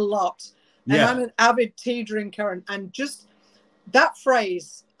holds a lot. And I'm an avid tea drinker. And just that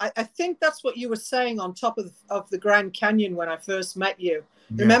phrase, I think that's what you were saying on top of the Grand Canyon when I first met you.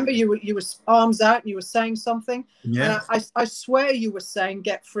 Yeah. Remember, you were arms out and you were saying something. Yeah. And I swear you were saying,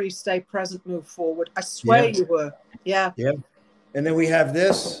 get free, stay present, move forward. I swear you were. Yeah. Yeah. And then we have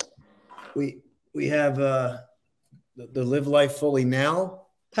this. We have the Live Life Fully Now.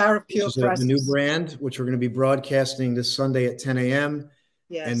 Power of Pure Presence. The new brand, which we're going to be broadcasting this Sunday at 10 a.m.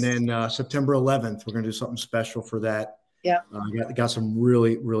 Yes. And then September 11th, we're going to do something special for that. Yeah. Got some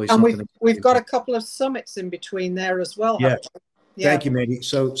really and something. We've got a couple of summits in between there as well. Yeah. Thank you, Mandy.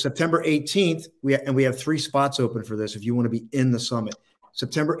 So September 18th, we have 3 spots open for this if you want to be in the summit.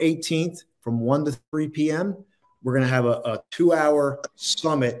 September 18th from 1 to 3 p.m., we're going to have a 2-hour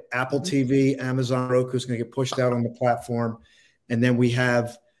summit. Apple TV, Amazon, Roku is going to get pushed out on the platform. And then we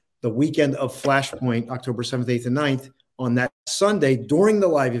have the weekend of Flashpoint, October 7th, 8th, and 9th. On that Sunday, during the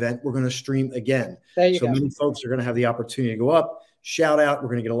live event, we're going to stream again. There you go. So many folks are going to have the opportunity to go up, shout out. We're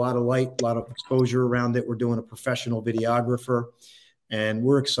going to get a lot of light, a lot of exposure around it. We're doing a professional videographer, and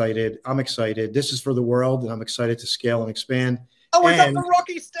we're excited. I'm excited. This is for the world, and I'm excited to scale and expand. Oh, we got the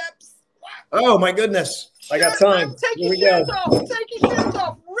Rocky steps. Oh, my goodness. I got time. Take your shoes off. Take your shoes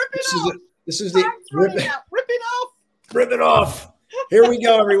off. Rip it off. This is the rip it off. Rip it off. Here we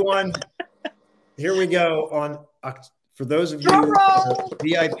go, everyone. Here we go. For those of you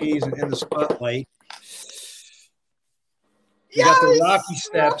VIPs and in the spotlight, you got the Rocky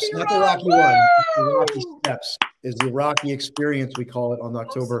Steps, not the Rocky one. The Rocky Steps is the Rocky experience, we call it, on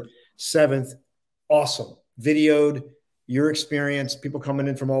October 7th. Awesome. Videoed your experience, people coming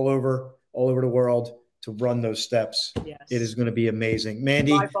in from all over the world to run those steps. Yes. It is going to be amazing.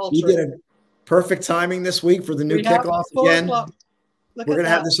 Mandy, you did a perfect timing this week for the new kickoff again. We're going to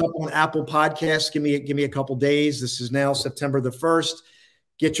have this up on Apple Podcasts. Give me a couple days. This is now September the 1st.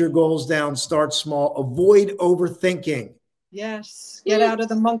 Get your goals down. Start small. Avoid overthinking. Yes. Get out of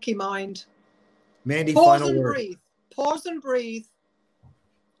the monkey mind. Mandy, final word. Breathe. Pause and breathe.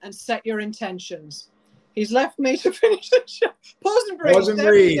 And set your intentions. He's left me to finish the show. Pause and breathe. Pause and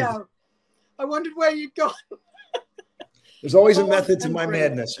breathe. Go. I wondered where you'd gone. There's always a method to my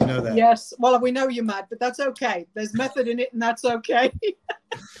madness. You know that. Yes. Well, we know you're mad, but that's okay. There's method in it, and that's okay.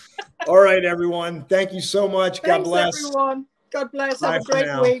 All right, everyone. Thank you so much. Thanks, God bless. Everyone. God bless. Bye Have a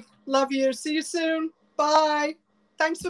great week. Love you. See you soon. Bye. Thanks for